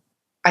that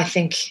I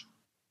think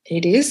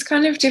it is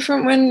kind of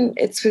different when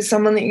it's with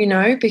someone that you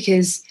know,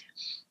 because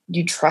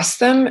you trust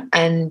them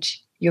and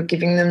you're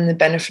giving them the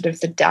benefit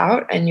of the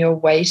doubt, and you're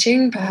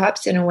waiting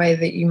perhaps in a way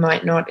that you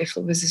might not if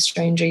it was a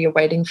stranger. You're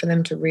waiting for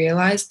them to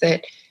realize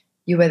that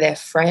you are their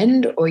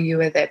friend or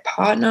you are their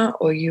partner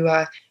or you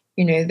are,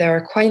 their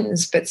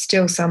acquaintance, but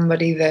still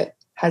somebody that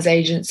has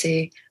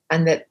agency,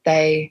 and that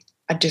they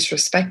are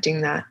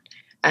disrespecting that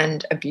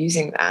and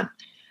abusing that.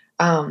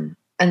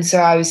 And so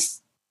I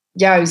was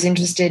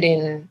interested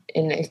in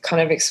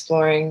kind of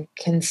exploring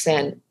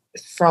consent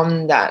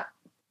from that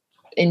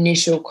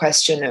initial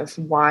question of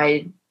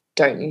why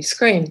don't you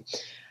scream?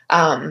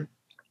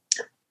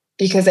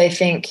 Because I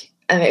think,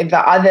 and the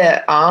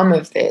other arm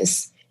of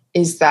this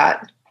is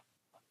that,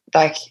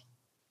 like,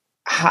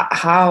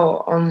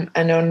 how on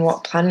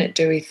what planet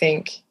do we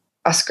think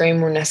a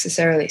scream will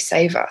necessarily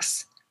save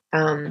us?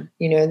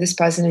 This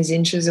person is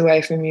inches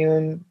away from you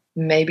and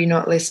maybe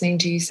not listening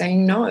to you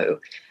saying no.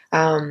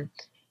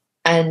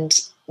 And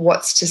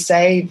what's to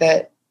say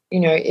that,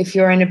 if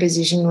you're in a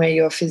position where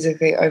you're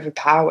physically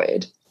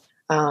overpowered,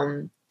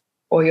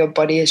 or your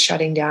body is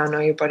shutting down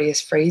or your body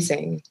is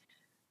freezing,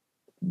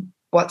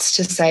 what's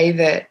to say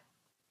that,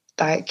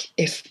 like,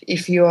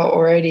 if you are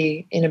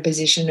already in a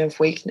position of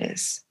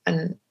weakness,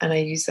 and I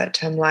use that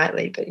term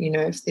lightly, but,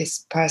 if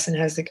this person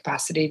has the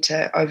capacity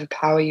to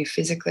overpower you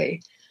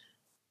physically,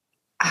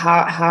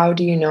 how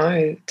do you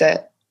know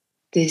that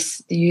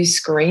you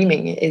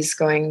screaming is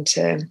going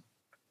to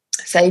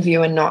save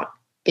you and not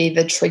be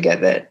the trigger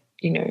that,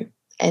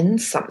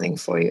 ends something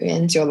for you,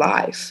 ends your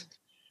life?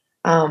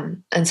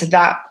 And so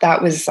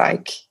that was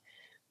like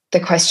the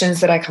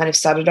questions that I kind of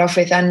started off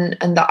with. And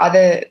the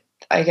other,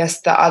 I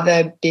guess, the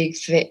other big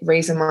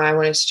reason why I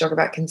wanted to talk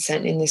about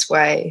consent in this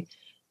way,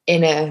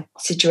 in a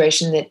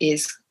situation that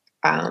is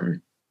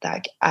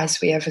like,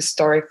 as we have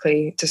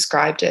historically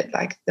described it,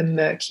 like the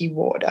murky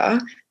water,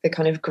 the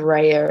kind of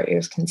grey area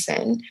of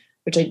consent,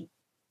 which I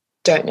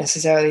don't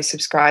necessarily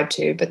subscribe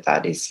to, but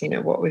that is,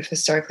 what we've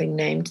historically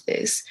named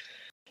this.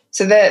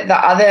 So the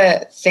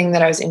other thing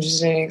that I was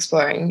interested in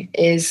exploring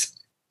is,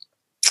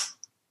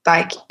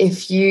 like,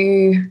 if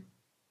you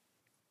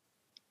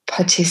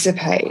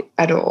participate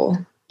at all,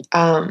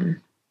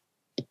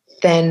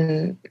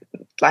 then,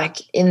 like,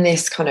 in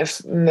this kind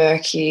of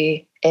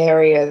murky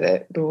area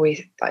that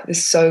we, like, the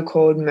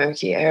so-called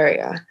murky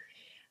area,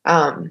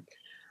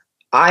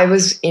 I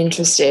was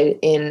interested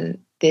in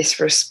this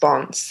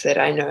response that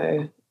I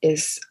know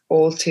is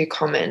all too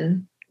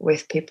common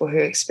with people who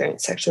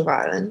experience sexual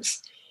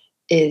violence,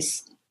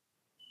 is,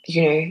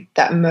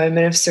 that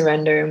moment of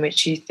surrender in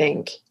which you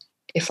think,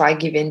 if I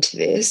give in to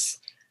this,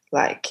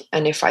 like,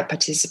 and if I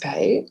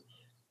participate,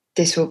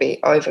 this will be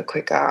over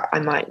quicker. I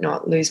might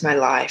not lose my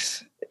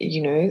life.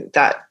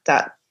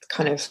 That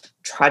kind of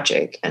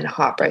tragic and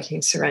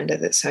heartbreaking surrender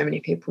that so many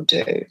people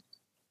do.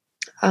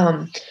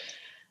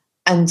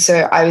 And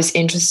so I was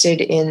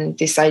interested in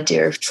this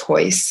idea of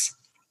choice.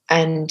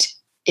 And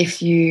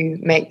if you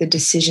make the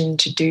decision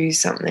to do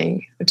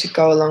something or to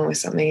go along with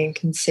something and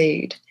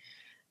concede,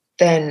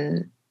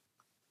 then,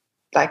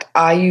 like,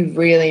 are you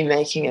really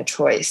making a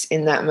choice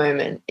in that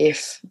moment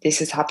if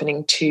this is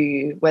happening to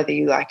you, whether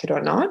you like it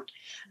or not?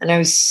 And I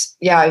was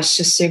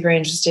just super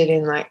interested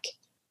in, like,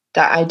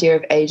 that idea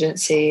of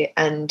agency,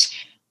 and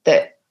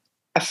that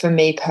for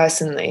me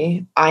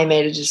personally, I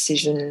made a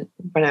decision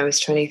when I was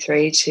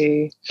 23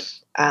 to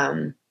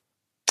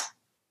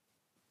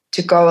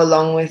go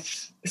along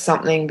with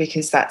something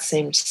because that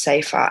seemed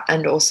safer,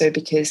 and also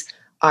because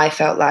I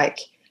felt like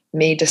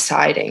me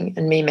deciding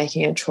and me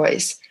making a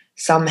choice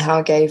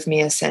somehow gave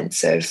me a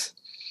sense of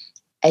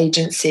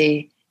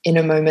agency in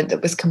a moment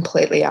that was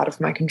completely out of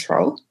my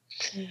control.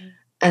 Mm-hmm.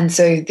 And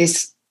so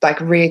this like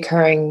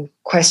reoccurring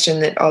question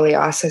that Ollie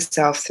asks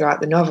herself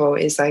throughout the novel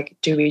is like,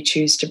 do we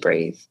choose to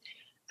breathe?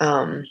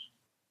 And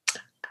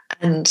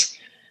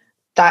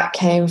that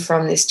came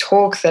from this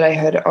talk that I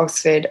heard at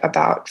Oxford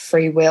about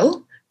free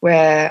will,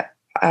 where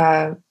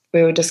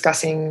we were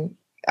discussing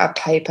a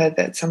paper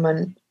that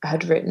someone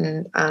had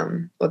written,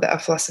 or that a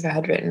philosopher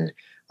had written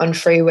on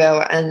free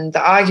will. And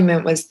the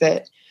argument was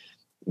that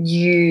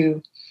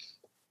you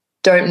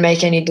don't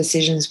make any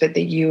decisions, but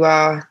that you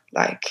are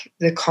like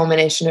the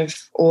culmination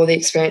of all the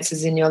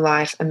experiences in your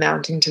life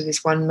amounting to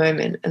this one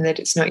moment, and that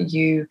it's not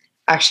you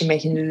actually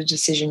making the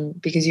decision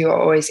because you are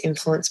always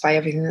influenced by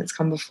everything that's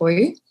come before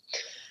you.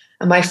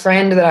 And my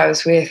friend that I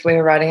was with, we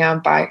were riding our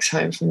bikes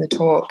home from the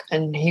talk,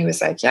 and he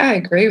was like, yeah, I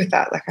agree with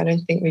that. Like, I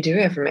don't think we do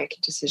ever make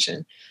a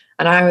decision.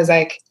 And I was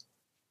like,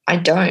 I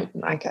don't.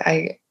 Like,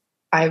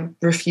 I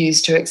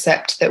refuse to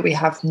accept that we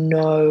have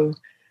no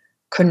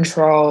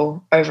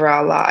control over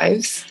our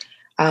lives.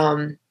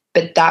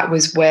 But that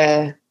was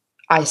where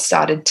I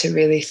started to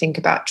really think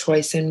about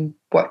choice and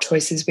what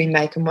choices we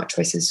make and what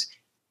choices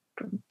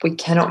we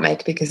cannot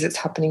make because it's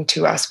happening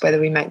to us, whether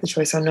we make the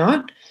choice or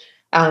not.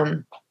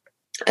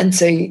 And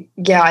so,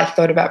 yeah, I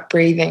thought about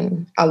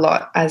breathing a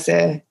lot as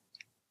a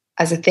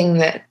thing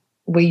that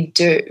we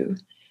do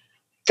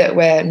that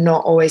we're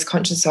not always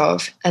conscious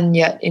of. And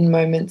yet in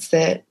moments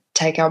that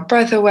take our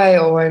breath away,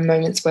 or in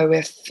moments where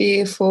we're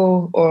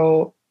fearful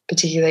or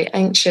particularly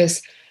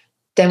anxious,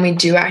 then we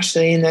do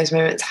actually in those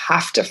moments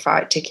have to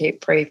fight to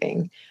keep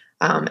breathing.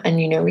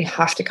 And, you know, we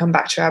have to come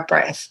back to our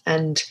breath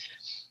and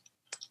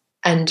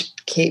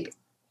keep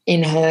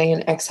inhaling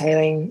and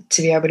exhaling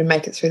to be able to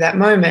make it through that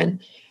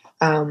moment.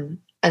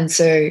 And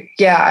so,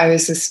 yeah,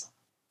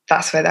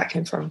 that's where that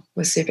came from,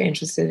 was super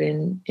interested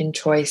in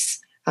choice,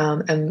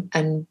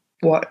 and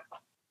what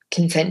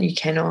consent you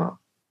can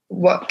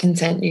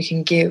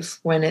give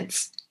when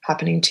it's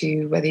happening to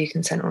you, whether you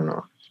consent or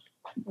not.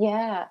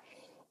 Yeah.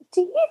 Do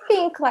you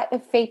think, like, the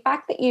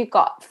feedback that you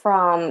got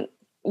from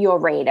your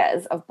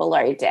readers of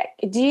Below Deck,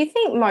 do you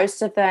think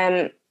most of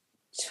them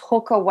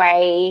took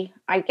away,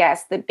 I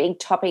guess, the big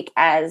topic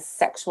as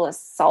sexual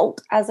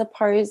assault as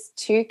opposed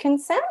to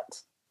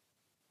consent?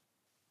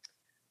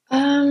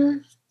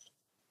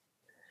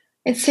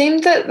 It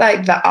seemed that,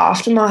 like, the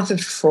aftermath of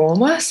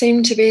trauma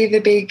seemed to be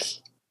the big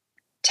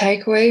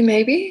takeaway,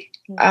 maybe.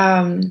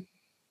 I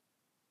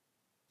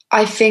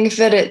think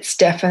that it's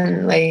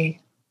definitely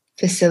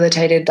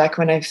facilitated, like,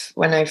 when I've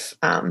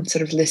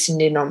sort of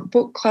listened in on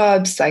book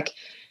clubs, like,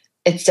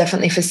 it's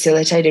definitely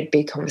facilitated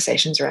big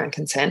conversations around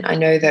consent. I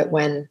know that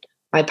when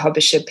my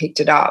publisher picked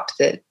it up,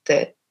 that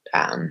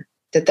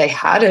they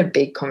had a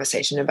big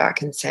conversation about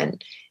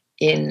consent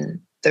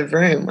in the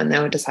room when they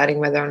were deciding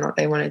whether or not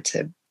they wanted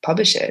to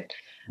publish it.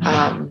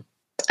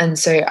 And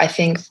so I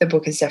think the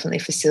book has definitely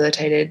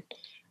facilitated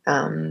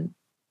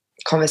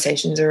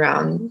conversations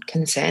around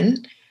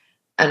consent,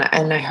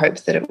 and I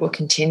hope that it will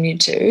continue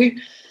to.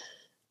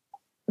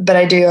 But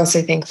I do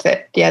also think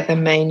that, yeah, the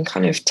main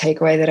kind of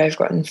takeaway that I've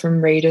gotten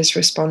from readers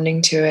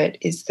responding to it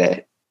is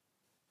that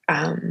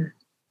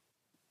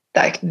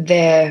like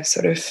their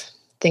sort of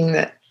thing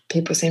that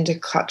people seem to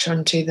clutch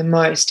onto the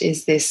most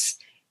is this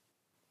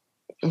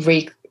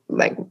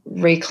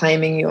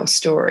reclaiming your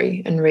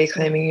story and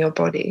reclaiming your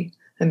body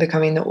and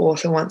becoming the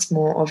author once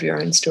more of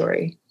your own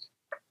story.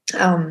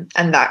 And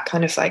that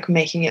kind of like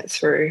making it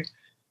through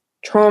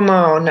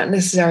trauma, or not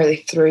necessarily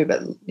through,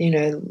 but, you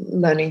know,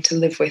 learning to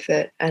live with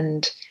it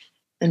and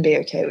be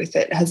okay with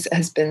it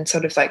has been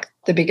sort of like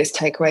the biggest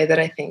takeaway that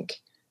I think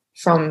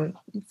from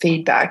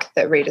feedback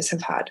that readers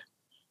have had.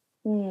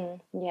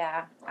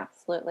 Yeah,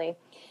 absolutely.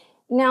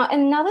 Now,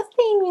 another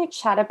thing you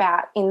chat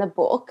about in the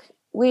book,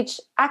 which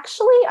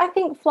actually I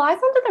think flies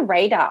under the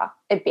radar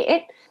a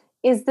bit,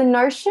 is the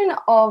notion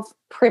of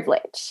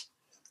privilege.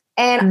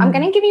 And I'm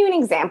going to give you an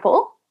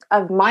example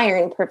of my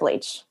own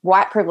privilege,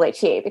 white privilege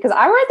here, because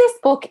I read this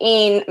book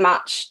in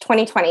March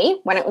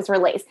 2020 when it was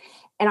released,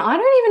 and I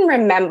don't even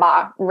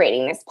remember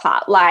reading this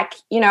part. Like,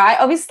 you know, I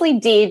obviously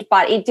did,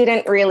 but it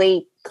didn't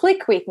really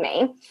click with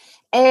me.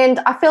 And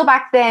I feel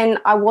back then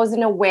I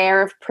wasn't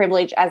aware of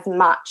privilege as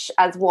much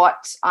as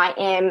what I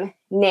am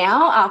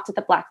now after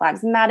the Black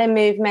Lives Matter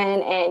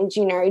movement and,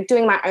 you know,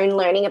 doing my own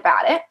learning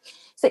about it.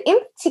 So in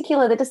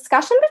particular, the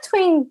discussion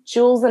between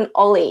Jules and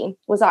Ollie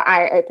was our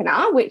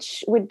eye-opener,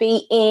 which would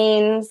be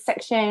in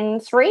section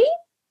 3.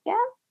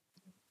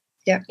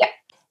 Yeah.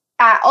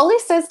 Ollie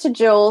says to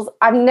Jules,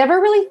 I've never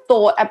really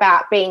thought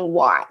about being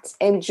white.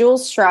 And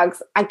Jules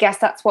shrugs, I guess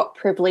that's what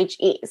privilege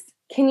is.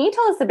 Can you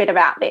tell us a bit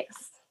about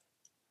this?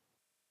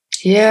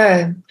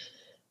 Yeah.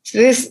 So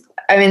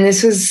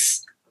this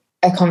was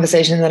a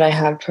conversation that I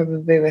had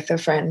probably with a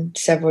friend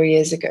several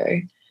years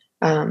ago,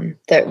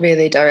 that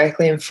really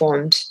directly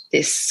informed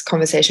this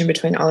conversation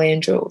between Ollie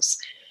and Jules.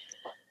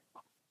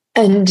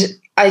 And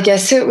I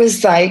guess it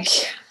was like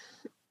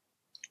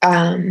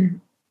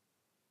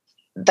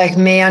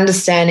me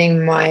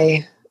understanding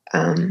my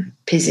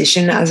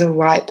position as a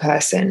white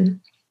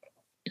person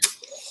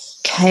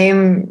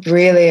came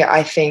really,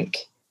 I think,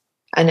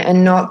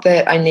 And not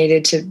that I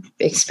needed to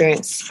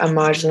experience a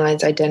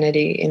marginalized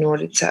identity in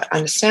order to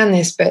understand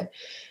this, but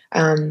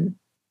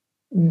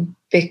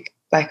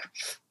like,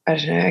 I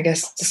don't know, I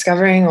guess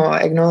discovering or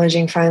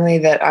acknowledging finally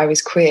that I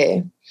was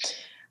queer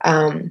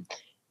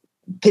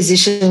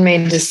positioned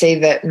me to see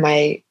that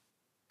my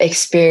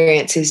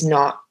experience is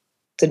not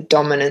the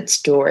dominant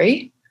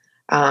story.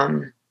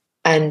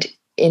 And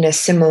in a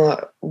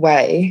similar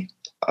way,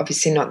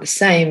 obviously not the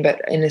same,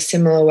 but in a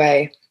similar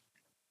way,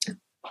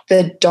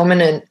 the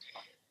dominant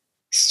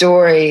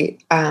story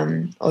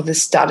or the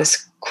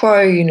status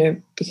quo, you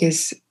know,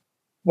 because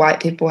white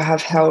people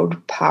have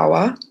held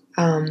power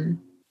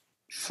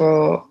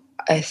for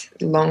a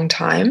long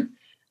time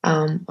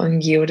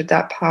and yielded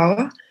that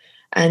power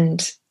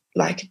and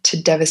like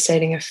to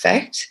devastating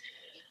effect.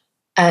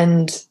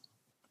 And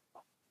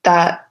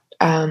that,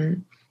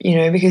 you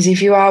know, because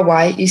if you are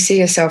white, you see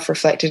yourself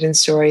reflected in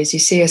stories, you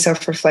see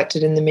yourself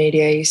reflected in the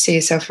media, you see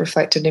yourself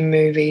reflected in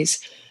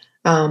movies.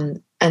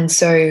 And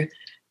so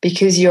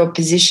because your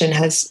position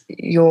has,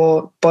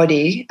 your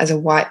body as a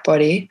white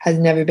body has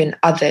never been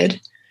othered,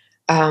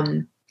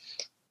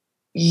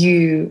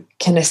 you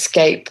can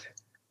escape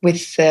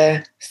with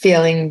the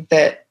feeling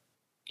that,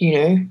 you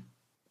know,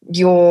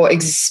 your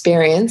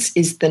experience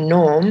is the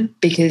norm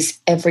because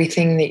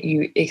everything that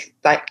you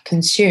like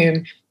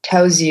consume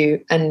tells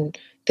you and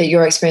that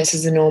your experience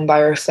is the norm by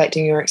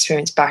reflecting your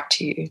experience back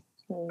to you.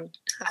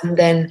 And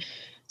then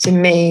to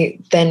me,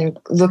 then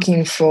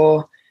looking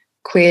for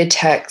queer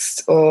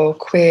texts or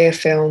queer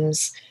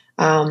films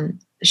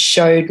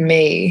showed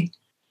me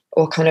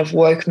or kind of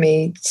woke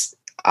me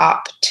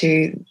up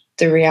to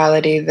the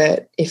reality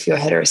that if you're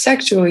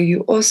heterosexual,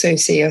 you also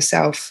see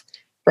yourself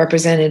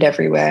represented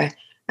everywhere.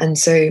 And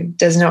so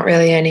there's not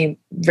really any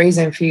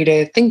reason for you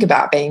to think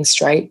about being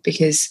straight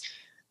because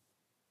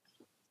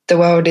the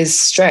world is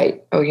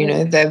straight, or, you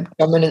know, the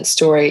dominant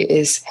story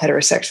is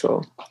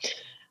heterosexual.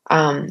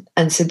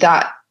 And so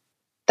that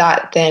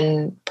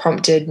then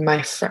prompted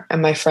my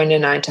friend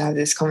and I to have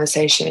this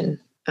conversation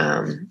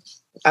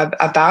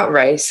about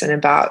race and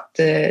about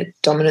the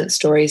dominant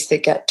stories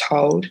that get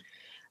told,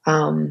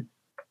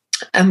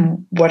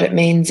 and what it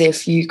means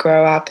if you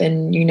grow up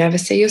and you never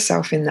see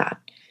yourself in that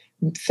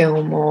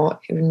film or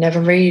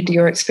never read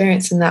your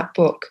experience in that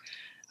book,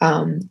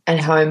 and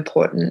how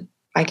important,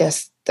 I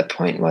guess the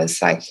point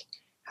was like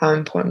how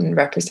important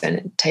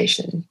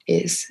representation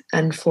is,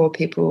 and for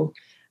people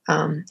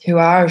who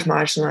are of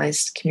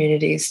marginalized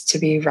communities to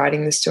be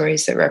writing the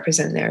stories that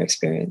represent their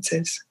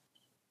experiences.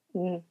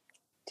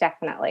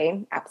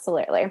 Definitely,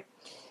 absolutely.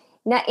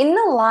 Now, in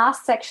the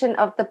last section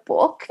of the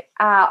book,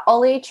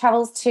 Ollie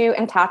travels to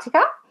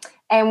Antarctica,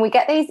 and we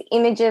get these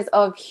images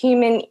of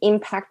human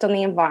impact on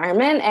the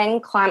environment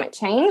and climate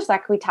change,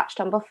 like we touched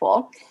on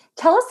before.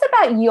 Tell us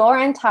about your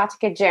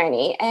Antarctica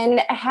journey, and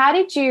how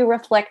did you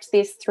reflect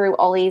this through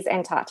Ollie's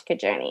Antarctica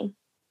journey?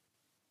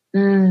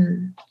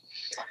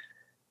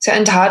 So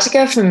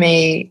Antarctica for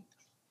me,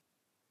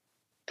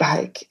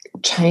 like,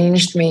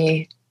 changed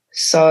me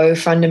so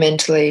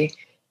fundamentally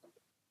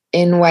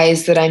in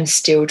ways that I'm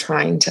still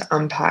trying to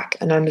unpack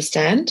and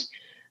understand.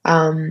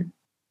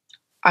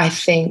 I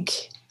think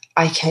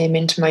I came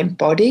into my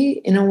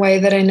body in a way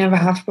that I never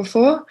have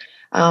before.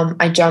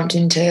 I jumped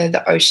into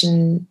the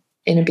ocean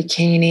in a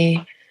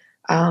bikini.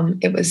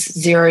 It was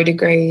 0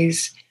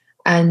 degrees.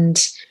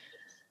 And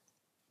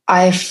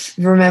I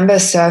remember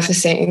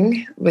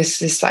surfacing with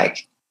this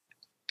like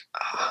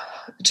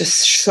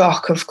just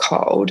shock of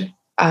cold,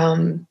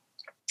 and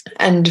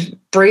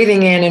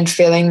breathing in and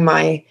feeling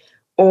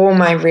all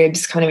my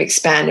ribs kind of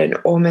expand and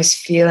almost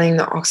feeling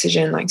the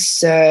oxygen like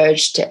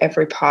surge to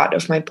every part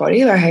of my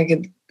body. Like I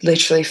could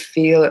literally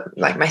feel it,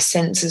 like my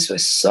senses were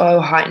so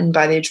heightened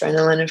by the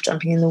adrenaline of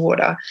jumping in the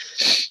water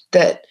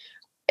that,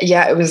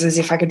 yeah, it was as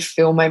if I could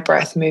feel my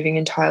breath moving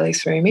entirely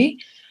through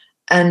me.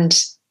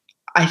 And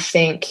I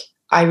think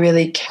I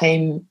really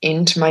came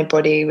into my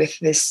body with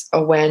this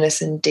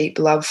awareness and deep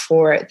love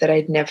for it that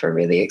I'd never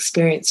really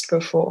experienced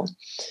before.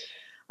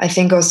 I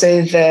think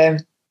also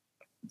the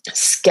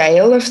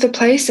scale of the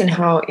place and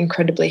how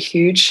incredibly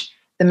huge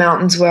the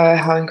mountains were,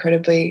 how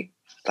incredibly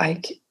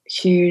like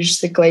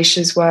huge the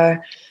glaciers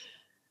were,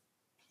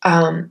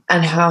 and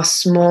how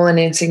small and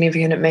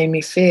insignificant it made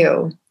me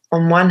feel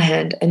on one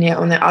hand, and yet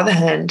on the other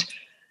hand,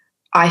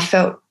 I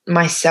felt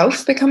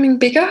myself becoming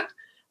bigger,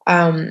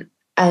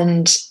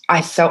 and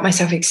I felt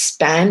myself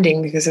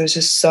expanding because there was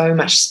just so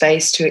much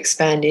space to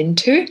expand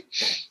into.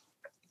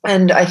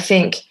 And I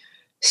think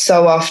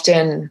so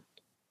often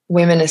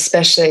women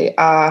especially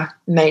are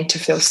made to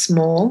feel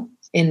small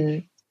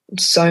in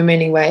so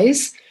many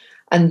ways.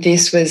 And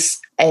this was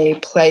a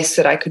place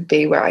that I could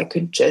be where I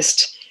could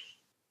just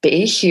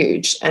be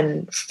huge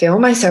and feel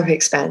myself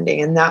expanding.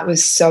 And that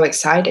was so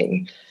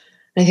exciting.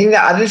 And I think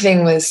the other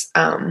thing was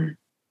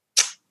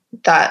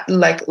that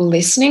like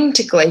listening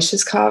to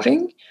glaciers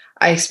carving,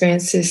 I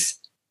experienced this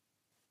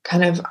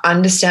kind of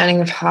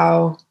understanding of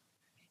how,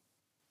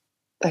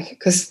 like,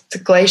 because the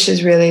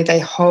glaciers really, they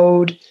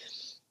hold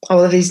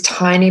all of these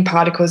tiny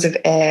particles of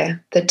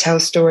air that tell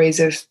stories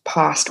of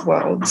past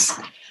worlds.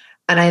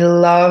 And I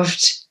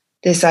loved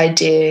this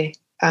idea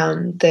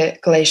that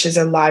glaciers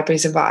are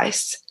libraries of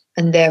ice,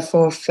 and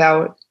therefore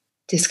felt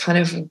this kind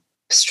of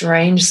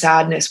strange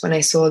sadness when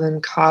I saw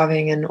them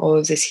carving, and all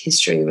of this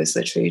history was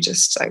literally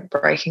just like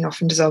breaking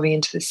off and dissolving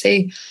into the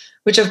sea,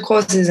 which of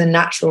course is a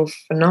natural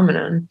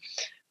phenomenon,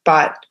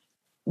 but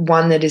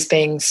one that is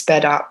being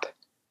sped up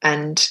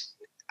and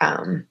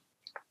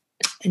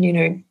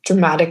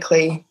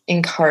dramatically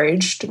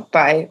encouraged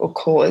by or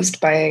caused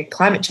by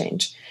climate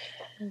change.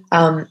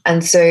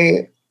 And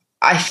so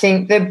I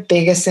think the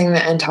biggest thing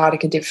that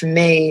Antarctica did for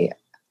me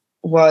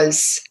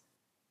was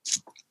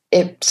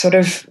it sort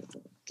of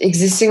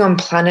existing on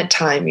planet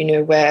time,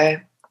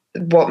 where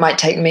what might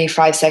take me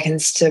 5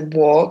 seconds to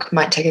walk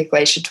might take a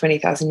glacier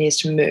 20,000 years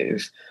to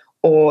move.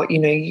 Or,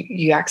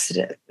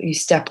 you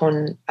step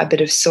on a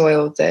bit of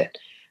soil that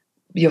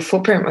your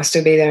footprint will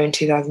still be there in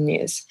 2,000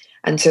 years.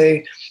 And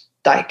so,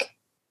 like,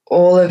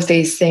 all of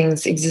these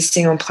things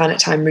existing on planet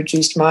time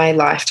reduced my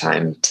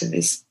lifetime to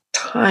this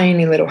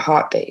tiny little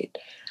heartbeat.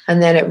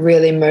 And then it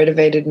really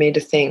motivated me to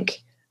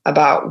think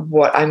about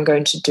what I'm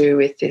going to do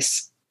with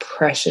this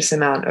precious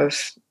amount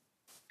of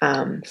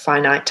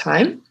finite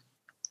time.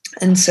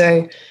 And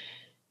so,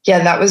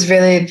 yeah, that was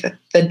really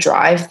the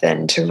drive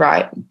then to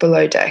write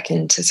Below Deck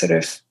and to sort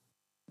of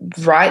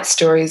write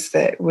stories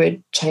that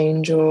would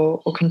change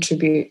or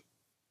contribute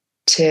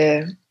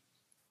to,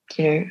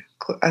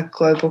 a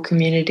global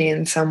community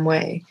in some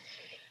way.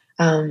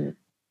 And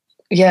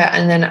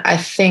then I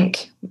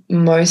think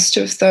most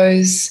of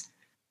those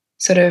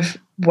sort of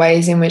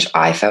ways in which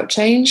I felt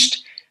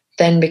changed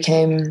then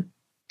became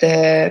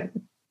the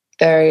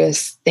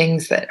various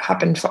things that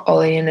happened for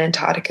Ollie in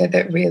Antarctica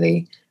that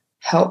really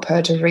help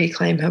her to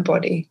reclaim her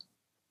body.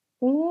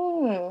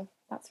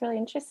 That's really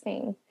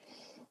interesting.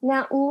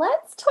 Now,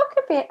 let's talk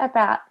a bit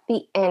about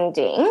the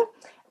ending.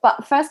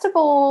 But first of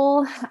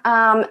all,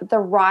 the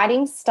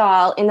writing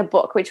style in the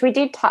book, which we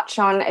did touch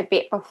on a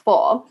bit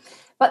before,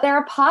 but there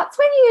are parts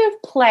when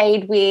you've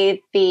played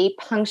with the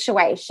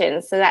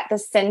punctuation so that the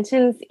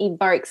sentence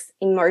evokes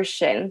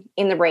emotion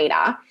in the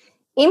reader.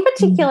 In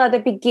particular, the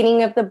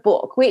beginning of the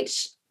book,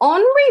 which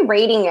on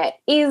rereading it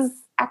is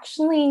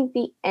actually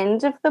the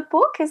end of the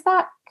book. Is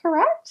that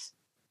correct?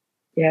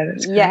 Yeah,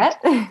 that's correct.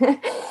 Yeah.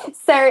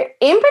 So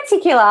in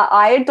particular,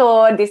 I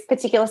adored this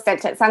particular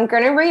sentence. I'm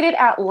going to read it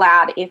out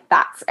loud if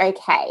that's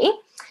okay.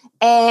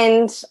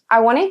 And I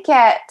want to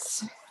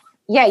get,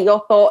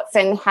 your thoughts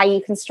and how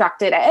you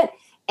constructed it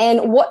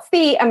and what's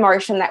the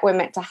emotion that we're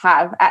meant to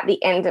have at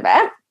the end of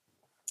it.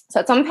 So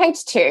it's on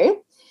page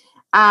 2.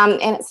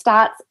 And it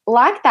starts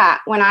like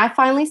that. When I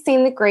finally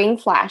seen the green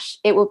flash,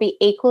 it will be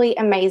equally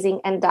amazing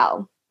and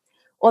dull.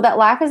 Or that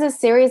life is a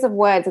series of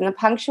words and the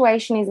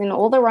punctuation is in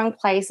all the wrong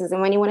places.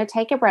 And when you want to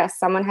take a breath,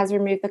 someone has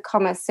removed the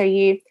comma. So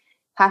you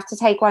have to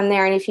take one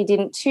there. And if you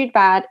didn't, too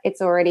bad,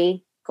 it's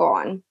already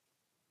gone.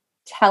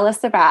 Tell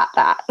us about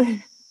that.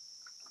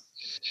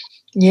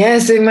 Yeah,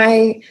 so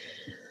my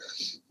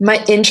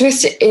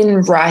interest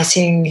in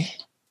writing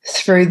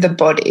through the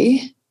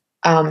body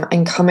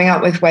and coming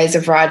up with ways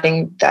of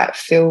writing that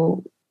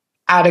feel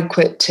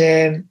adequate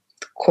to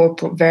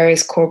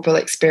various corporal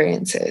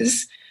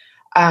experiences.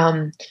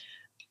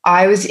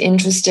 I was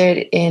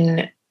interested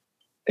in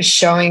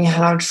showing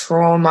how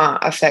trauma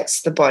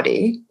affects the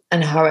body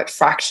and how it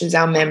fractures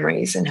our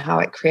memories and how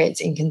it creates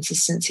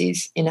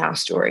inconsistencies in our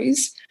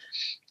stories,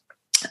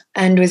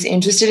 and was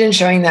interested in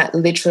showing that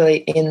literally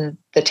in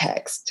the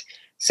text.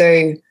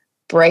 So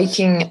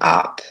breaking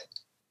up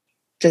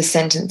the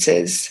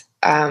sentences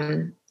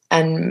and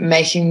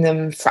making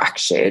them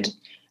fractured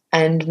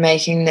and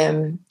making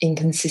them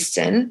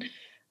inconsistent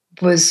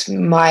was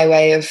my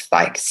way of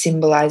like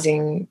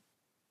symbolizing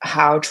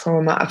how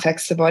trauma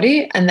affects the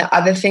body. And the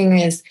other thing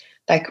is,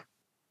 like,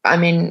 I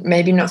mean,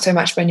 maybe not so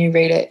much when you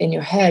read it in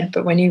your head,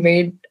 but when you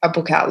read a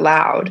book out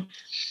loud,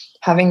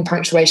 having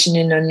punctuation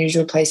in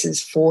unusual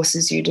places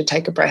forces you to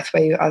take a breath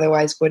where you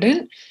otherwise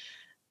wouldn't.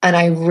 And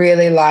I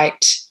really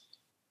liked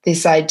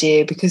this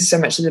idea because so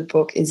much of the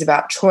book is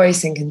about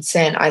choice and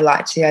consent. I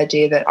liked the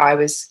idea that I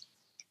was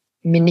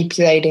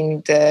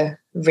manipulating the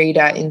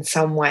reader in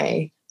some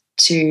way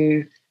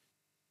to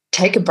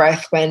take a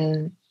breath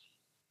when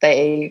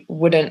they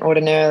wouldn't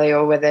ordinarily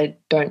or where they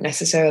don't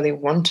necessarily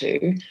want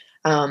to,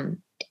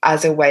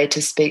 as a way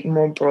to speak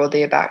more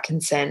broadly about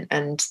consent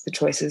and the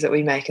choices that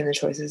we make and the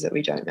choices that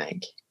we don't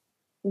make.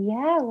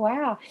 Yeah,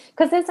 wow.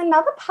 Because there's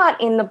another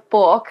part in the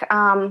book,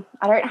 I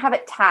don't have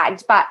it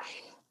tagged, but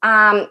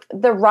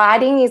the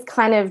writing is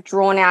kind of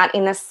drawn out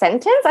in a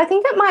sentence. I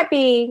think it might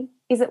be,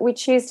 is it we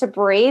choose to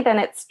breathe and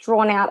it's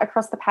drawn out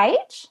across the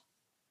page?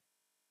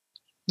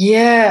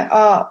 Yeah.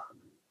 Oh,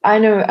 I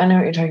know what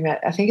you're talking about.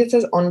 I think it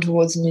says on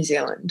towards New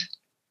Zealand.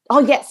 Oh,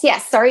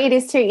 yes. Sorry, it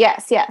is too.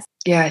 Yes.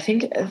 Yeah, I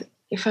think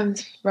if I'm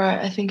right,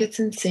 I think it's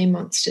in Sea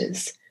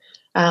Monsters.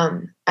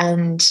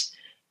 And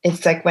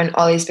it's like when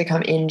Ollie's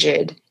become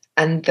injured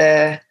and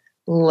the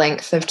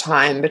length of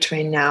time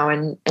between now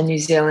and New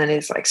Zealand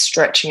is like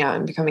stretching out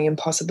and becoming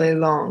impossibly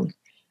long.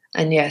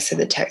 And yeah, so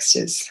the text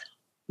is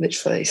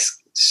literally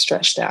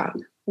stretched out.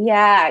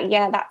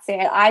 Yeah, that's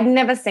it. I'd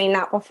never seen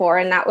that before,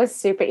 and that was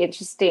super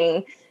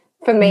interesting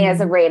for me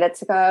as a reader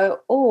to go,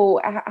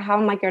 oh,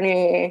 how am I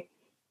going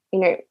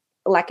to,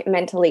 like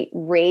mentally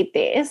read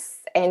this,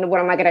 and what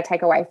am I going to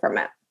take away from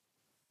it?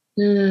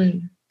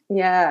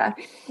 Yeah.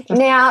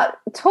 Now,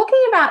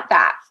 talking about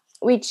that,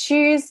 we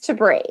choose to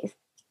breathe.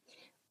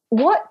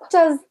 What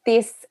does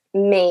this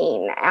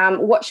mean?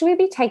 What should we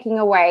be taking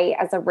away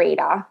as a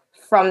reader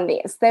from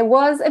this? There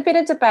was a bit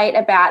of debate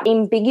about the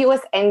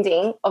ambiguous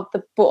ending of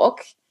the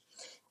book.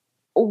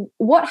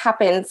 What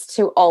happens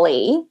to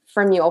Ollie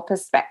from your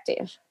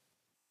perspective?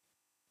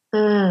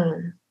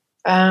 I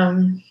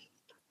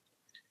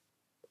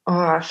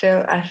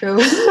feel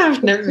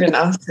I've never been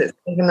asked this,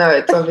 even though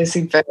it's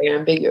obviously very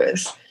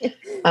ambiguous.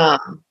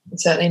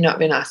 Certainly not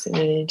been asked in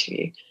an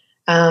interview.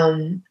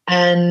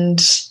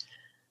 And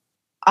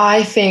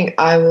I think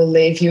I will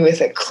leave you with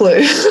a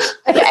clue.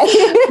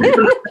 Okay.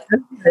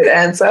 Good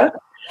answer.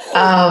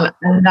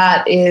 And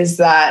that is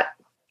that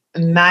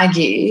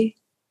Maggie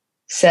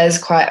says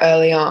quite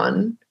early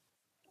on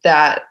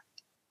that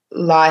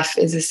life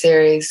is a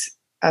series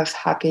of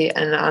happy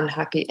and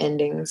unhappy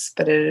endings,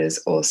 but it is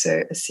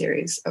also a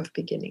series of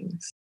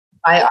beginnings.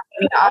 I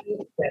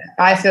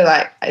feel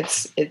like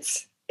it's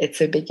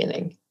a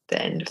beginning,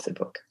 the end of the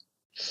book.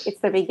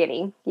 It's the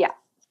beginning, yeah.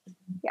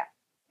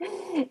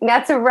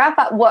 Now, to wrap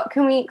up, what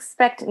can we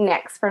expect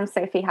next from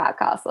Sophie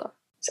Hardcastle?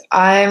 So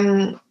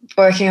I'm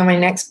working on my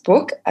next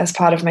book as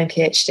part of my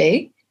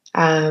PhD,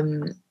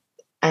 and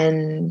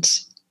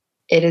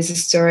it is a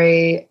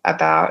story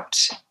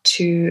about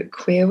two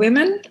queer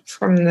women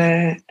from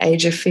the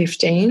age of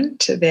 15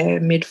 to their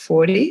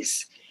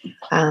mid-40s,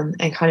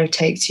 and kind of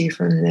takes you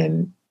from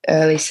the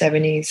early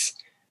 70s,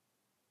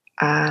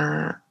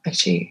 their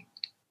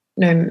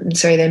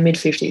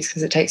mid-50s,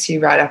 because it takes you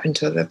right up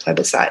until the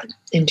plebiscite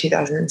in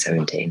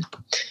 2017.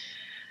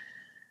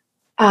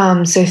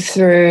 So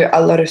through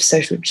a lot of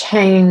social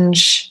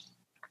change,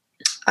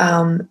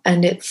 and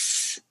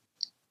it's,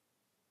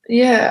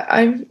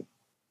 I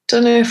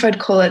don't know if I'd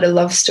call it a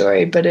love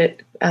story, but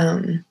it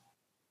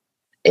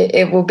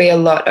will be a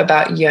lot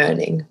about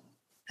yearning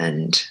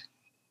and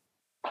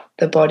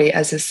the body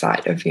as a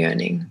site of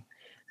yearning.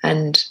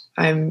 And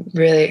I'm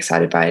really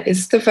excited by it.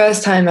 It's the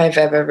first time I've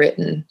ever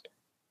written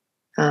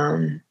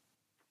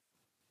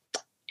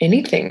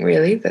anything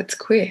really that's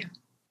queer.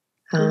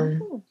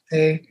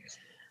 So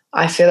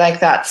I feel like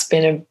that's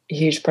been a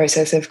huge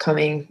process of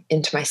coming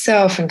into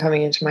myself and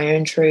coming into my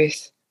own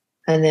truth,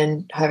 and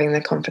then having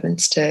the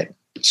confidence to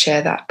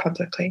share that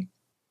publicly.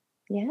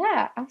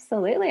 Yeah,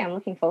 absolutely. I'm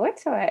looking forward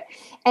to it.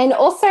 And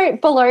also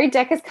Below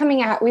Deck is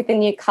coming out with a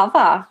new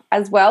cover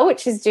as well,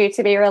 which is due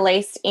to be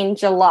released in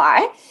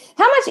July.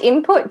 How much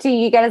input do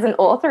you get as an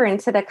author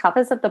into the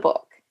covers of the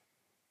book?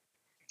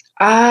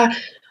 I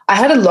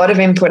had a lot of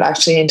input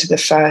actually into the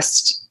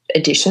first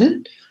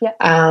edition. Yep.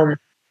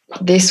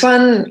 This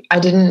one I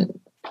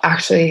didn't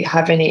actually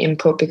have any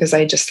input because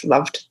I just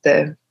loved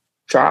the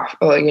draft,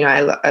 or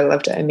I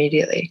loved it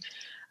immediately.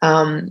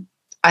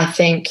 I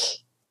think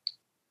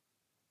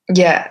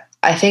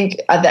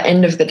at the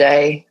end of the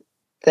day,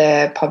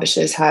 the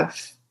publishers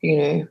have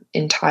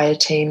entire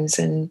teams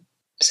and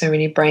so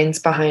many brains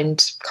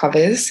behind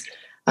covers,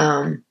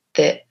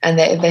 they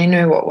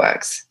know what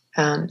works.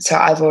 So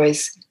I've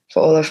always,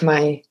 for all of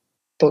my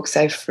books,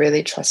 I've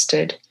really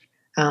trusted.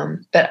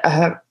 But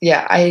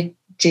I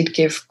did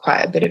give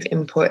quite a bit of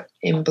input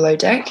in Below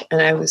Deck,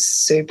 and I was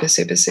super,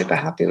 super, super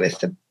happy with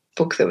the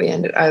book that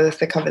with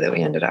the cover that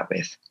we ended up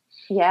with.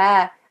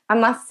 Yeah, I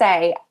must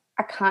say,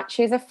 I can't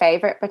choose a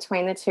favourite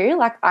between the two.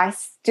 Like, I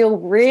still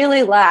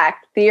really like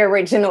the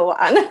original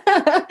one,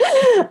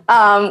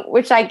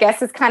 which I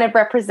guess is kind of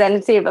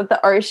representative of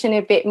the ocean a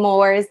bit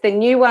more, as the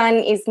new one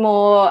is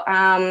more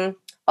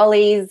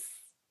Ollie's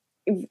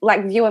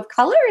like view of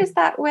colour. Is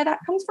that where that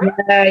comes from?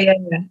 Yeah.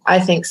 I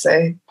think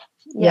so.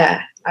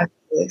 Yeah, I'm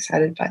really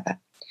excited by that.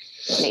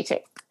 Me too.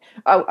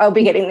 I'll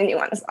be getting the new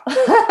one as well.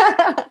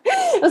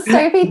 Well,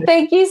 Sophie,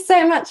 thank you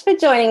so much for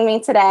joining me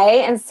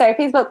today. And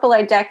Sophie's book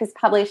Below Deck is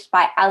published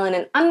by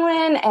Allen &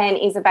 Unwin and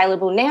is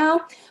available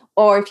now.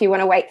 Or if you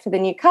want to wait for the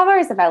new cover,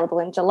 is available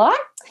in July.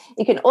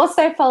 You can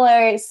also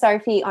follow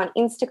Sophie on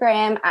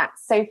Instagram at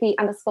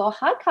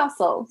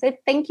Sophie_Hardcastle. So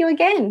thank you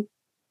again.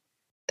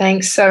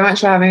 Thanks so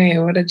much for having me.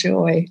 What a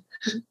joy.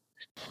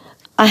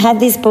 I had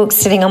this book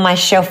sitting on my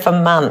shelf for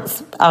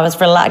months. I was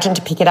reluctant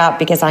to pick it up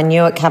because I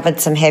knew it covered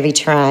some heavy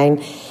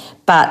terrain,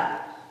 but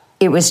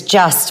it was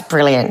just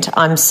brilliant.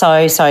 I'm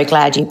so, so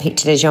glad you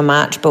picked it as your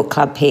March book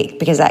club pick,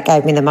 because that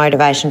gave me the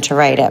motivation to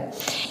read it.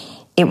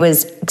 It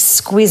was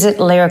exquisite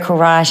lyrical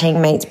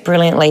writing meets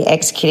brilliantly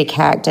executed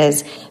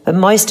characters, but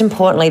most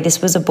importantly,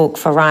 this was a book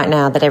for right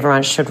now that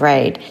everyone should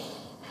read.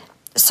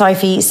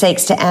 Sophie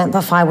seeks to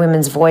amplify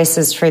women's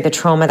voices through the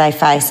trauma they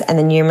face and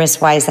the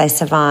numerous ways they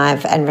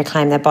survive and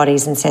reclaim their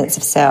bodies and sense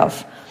of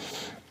self.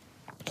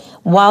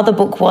 While the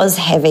book was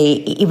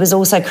heavy, it was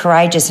also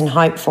courageous and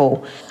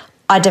hopeful.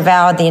 I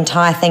devoured the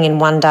entire thing in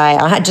one day.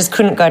 I just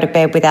couldn't go to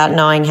bed without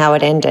knowing how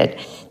it ended.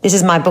 This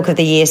is my book of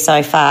the year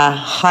so far.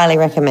 Highly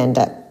recommend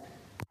it.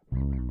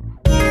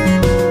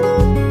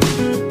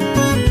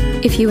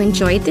 If you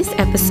enjoyed this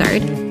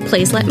episode,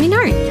 please let me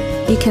know.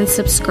 You can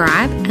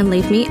subscribe and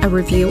leave me a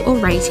review or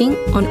rating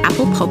on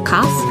Apple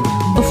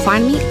Podcasts or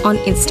find me on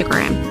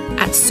Instagram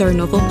at So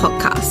Novel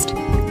Podcast.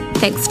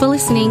 Thanks for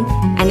listening,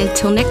 and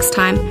until next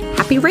time,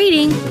 happy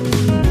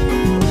reading!